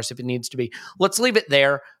difference for us if it needs to be. Let's leave it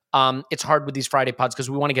there. It's hard with these Friday pods because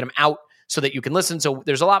we want to get them out so that you can listen. So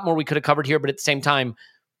there's a lot more we could have covered here, but at the same time,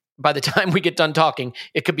 by the time we get done talking,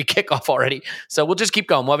 it could be kickoff already. So we'll just keep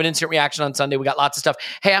going. We'll have an instant reaction on Sunday. We got lots of stuff.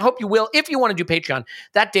 Hey, I hope you will. If you want to do Patreon,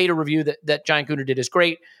 that data review that Giant Gooner did is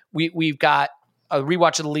great. We've got a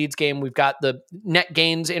rewatch of the Leeds game. We've got the Net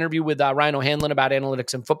Gains interview with Ryan O'Hanlon about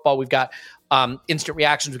analytics and football. We've got instant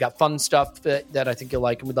reactions. We've got fun stuff that I think you'll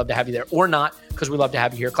like, and we'd love to have you there. Or not, because we love to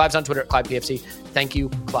have you here. Clive's on Twitter at ClivePFC. Thank you,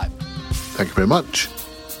 Clive. Thank you very much.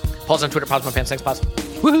 Paul's on Twitter, PosmoFans. Thanks, Pos.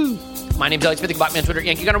 Woohoo! My name's Elliot Smith. You can block me on Twitter,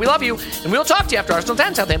 Yankee Gunner. We love you, and we'll talk to you after Arsenal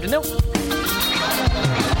 10, Southampton 0.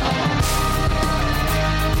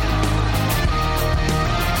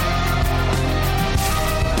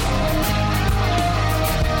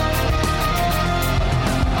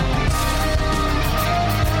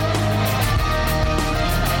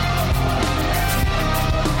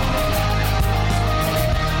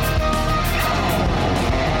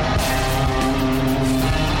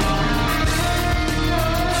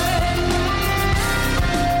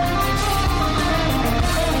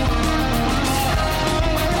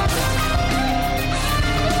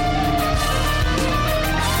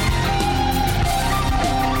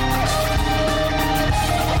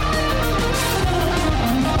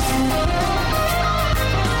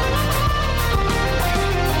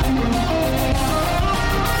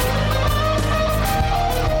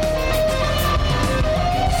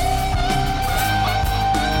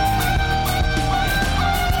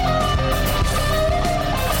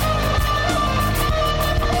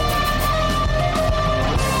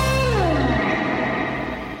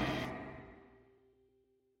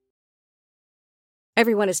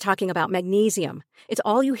 Everyone is talking about magnesium. It's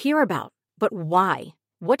all you hear about. But why?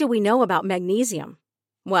 What do we know about magnesium?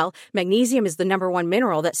 Well, magnesium is the #1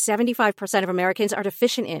 mineral that 75% of Americans are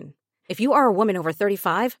deficient in. If you are a woman over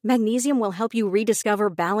 35, magnesium will help you rediscover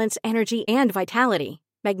balance, energy, and vitality.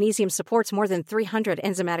 Magnesium supports more than 300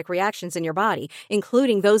 enzymatic reactions in your body,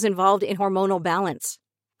 including those involved in hormonal balance.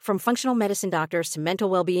 From functional medicine doctors to mental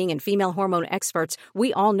well-being and female hormone experts,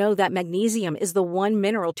 we all know that magnesium is the one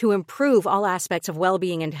mineral to improve all aspects of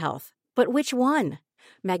well-being and health. But which one?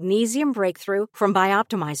 Magnesium Breakthrough from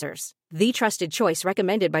Bioptimizers, the trusted choice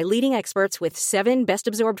recommended by leading experts with 7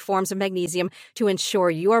 best-absorbed forms of magnesium to ensure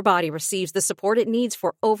your body receives the support it needs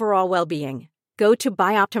for overall well-being. Go to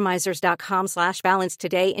bioptimizers.com/balance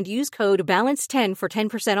today and use code BALANCE10 for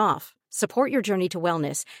 10% off. Support your journey to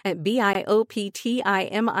wellness at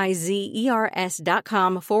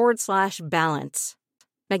bioptimizers.com/balance.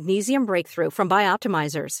 Magnesium Breakthrough from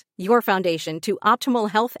Bioptimizers, your foundation to optimal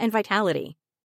health and vitality.